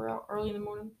paper route early in the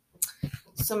morning.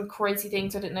 Some crazy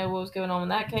things. I didn't know what was going on in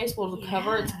that case. We'll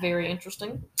cover. It's very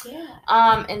interesting.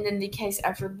 Yeah. And then the case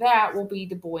after that will be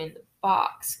the boy in the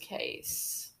box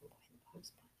case.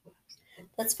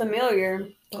 That's familiar,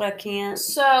 but I can't.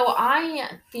 So I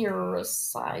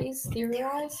theorize. Oh.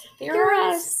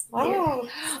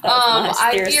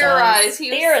 I theorize.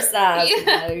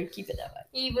 No, keep it that way.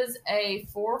 He was a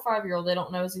 4 or 5-year-old. They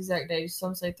don't know his exact age.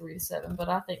 Some say 3 to 7, but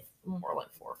I think more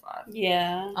like 4 or 5.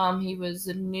 Yeah. He was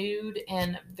nude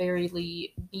and very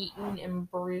beaten and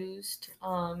bruised.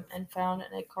 And found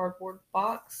in a cardboard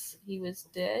box. He was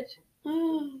dead.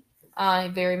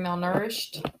 Very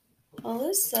malnourished.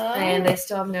 Alyssa. And they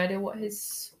still have no idea what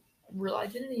his real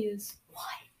identity is.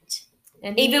 What?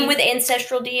 And even with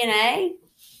ancestral DNA?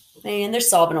 Man, they're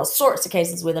solving all sorts of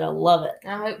cases with it. I love it.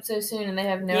 I hope so soon. And they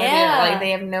have no idea.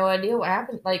 They have no idea what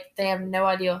happened. They have no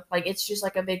idea. It's just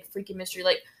a big freaking mystery.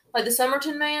 Like the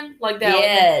Somerton man? That.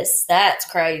 Yes, that's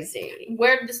crazy.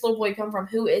 Where did this little boy come from?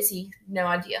 Who is he? No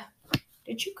idea.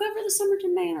 Did you cover the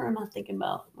Somerton man, or am I thinking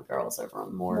about my girls over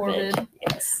on Morbid?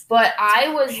 Yes. But I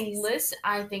was listening.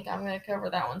 I think I'm going to cover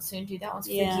that one soon, too. That one's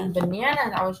freaking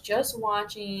bananas. I was just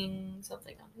watching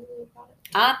something on Hulu about it.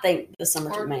 I think the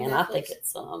Somerton man, I think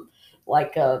it's a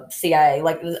CIA,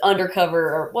 the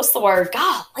undercover, or what's the word?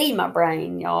 Golly, my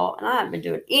brain, y'all. And I haven't been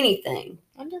doing anything.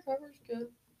 Undercover's good.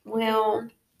 Well,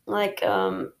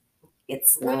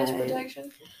 it's witness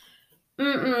protection.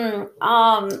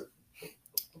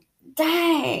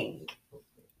 Dang.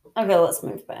 Okay, let's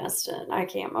move past it. I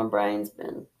can't. My brain's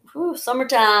been...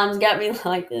 summertime's got me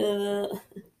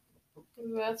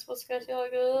That's what's got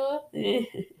you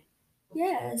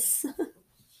Yes.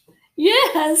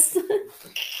 Yes.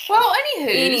 Well,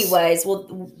 anyways,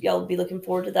 y'all be looking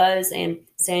forward to those. And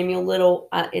Samuel Little,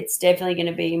 it's definitely going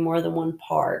to be more than one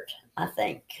part, I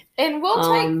think. And we'll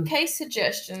take case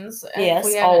suggestions. Yes,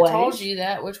 if we haven't always told you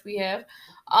that, which we have.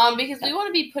 Because we want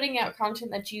to be putting out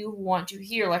content that you want to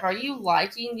hear. Like, are you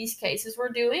liking these cases we're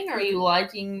doing? Are you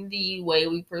liking the way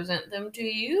we present them to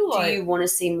you? Do you want to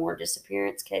see more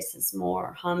disappearance cases,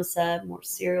 more homicide, more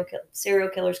serial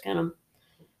killers, kind of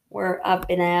where I've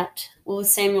been at with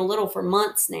Samuel Little for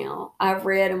months now. I've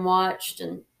read and watched,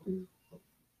 and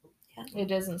it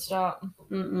doesn't stop.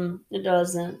 It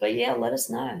doesn't. But yeah, let us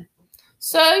know.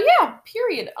 So yeah,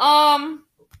 period.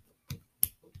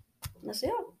 That's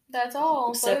it. That's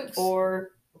all, except folks.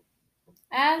 For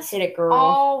as hit it, girl.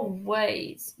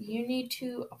 Always, you need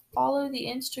to follow the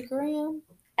Instagram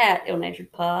at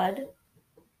Ill-Natured Pod.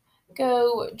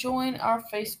 Go join our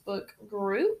Facebook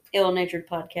group, Ill-Natured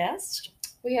Podcast.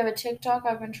 We have a TikTok.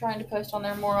 I've been trying to post on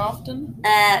there more often.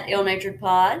 At Ill-Natured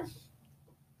Pod.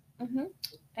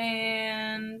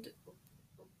 And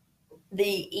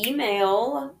the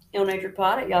email,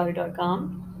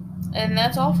 illnaturedpod@yahoo.com. And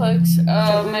that's all, folks.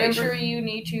 Make sure you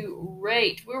need to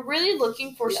rate. We're really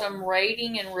looking for some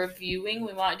rating and reviewing.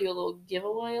 We might do a little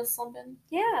giveaway or something.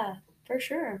 Yeah, for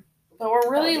sure. But we're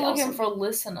really looking for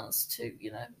listeners too,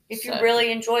 If you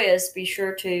really enjoy us, be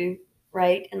sure to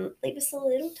rate and leave us a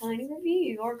little tiny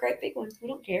review or a great big one. We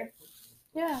don't care.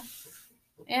 Yeah.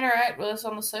 Interact with us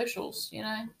on the socials,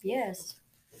 Yes.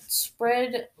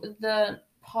 Spread the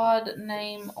pod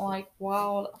name like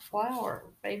wildflower,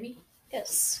 baby.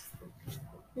 Yes.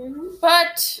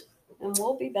 But and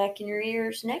we'll be back in your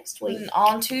ears next week.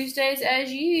 On Tuesdays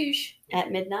as usual.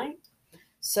 At midnight.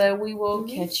 So we will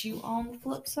catch you on the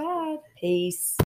flip side. Peace.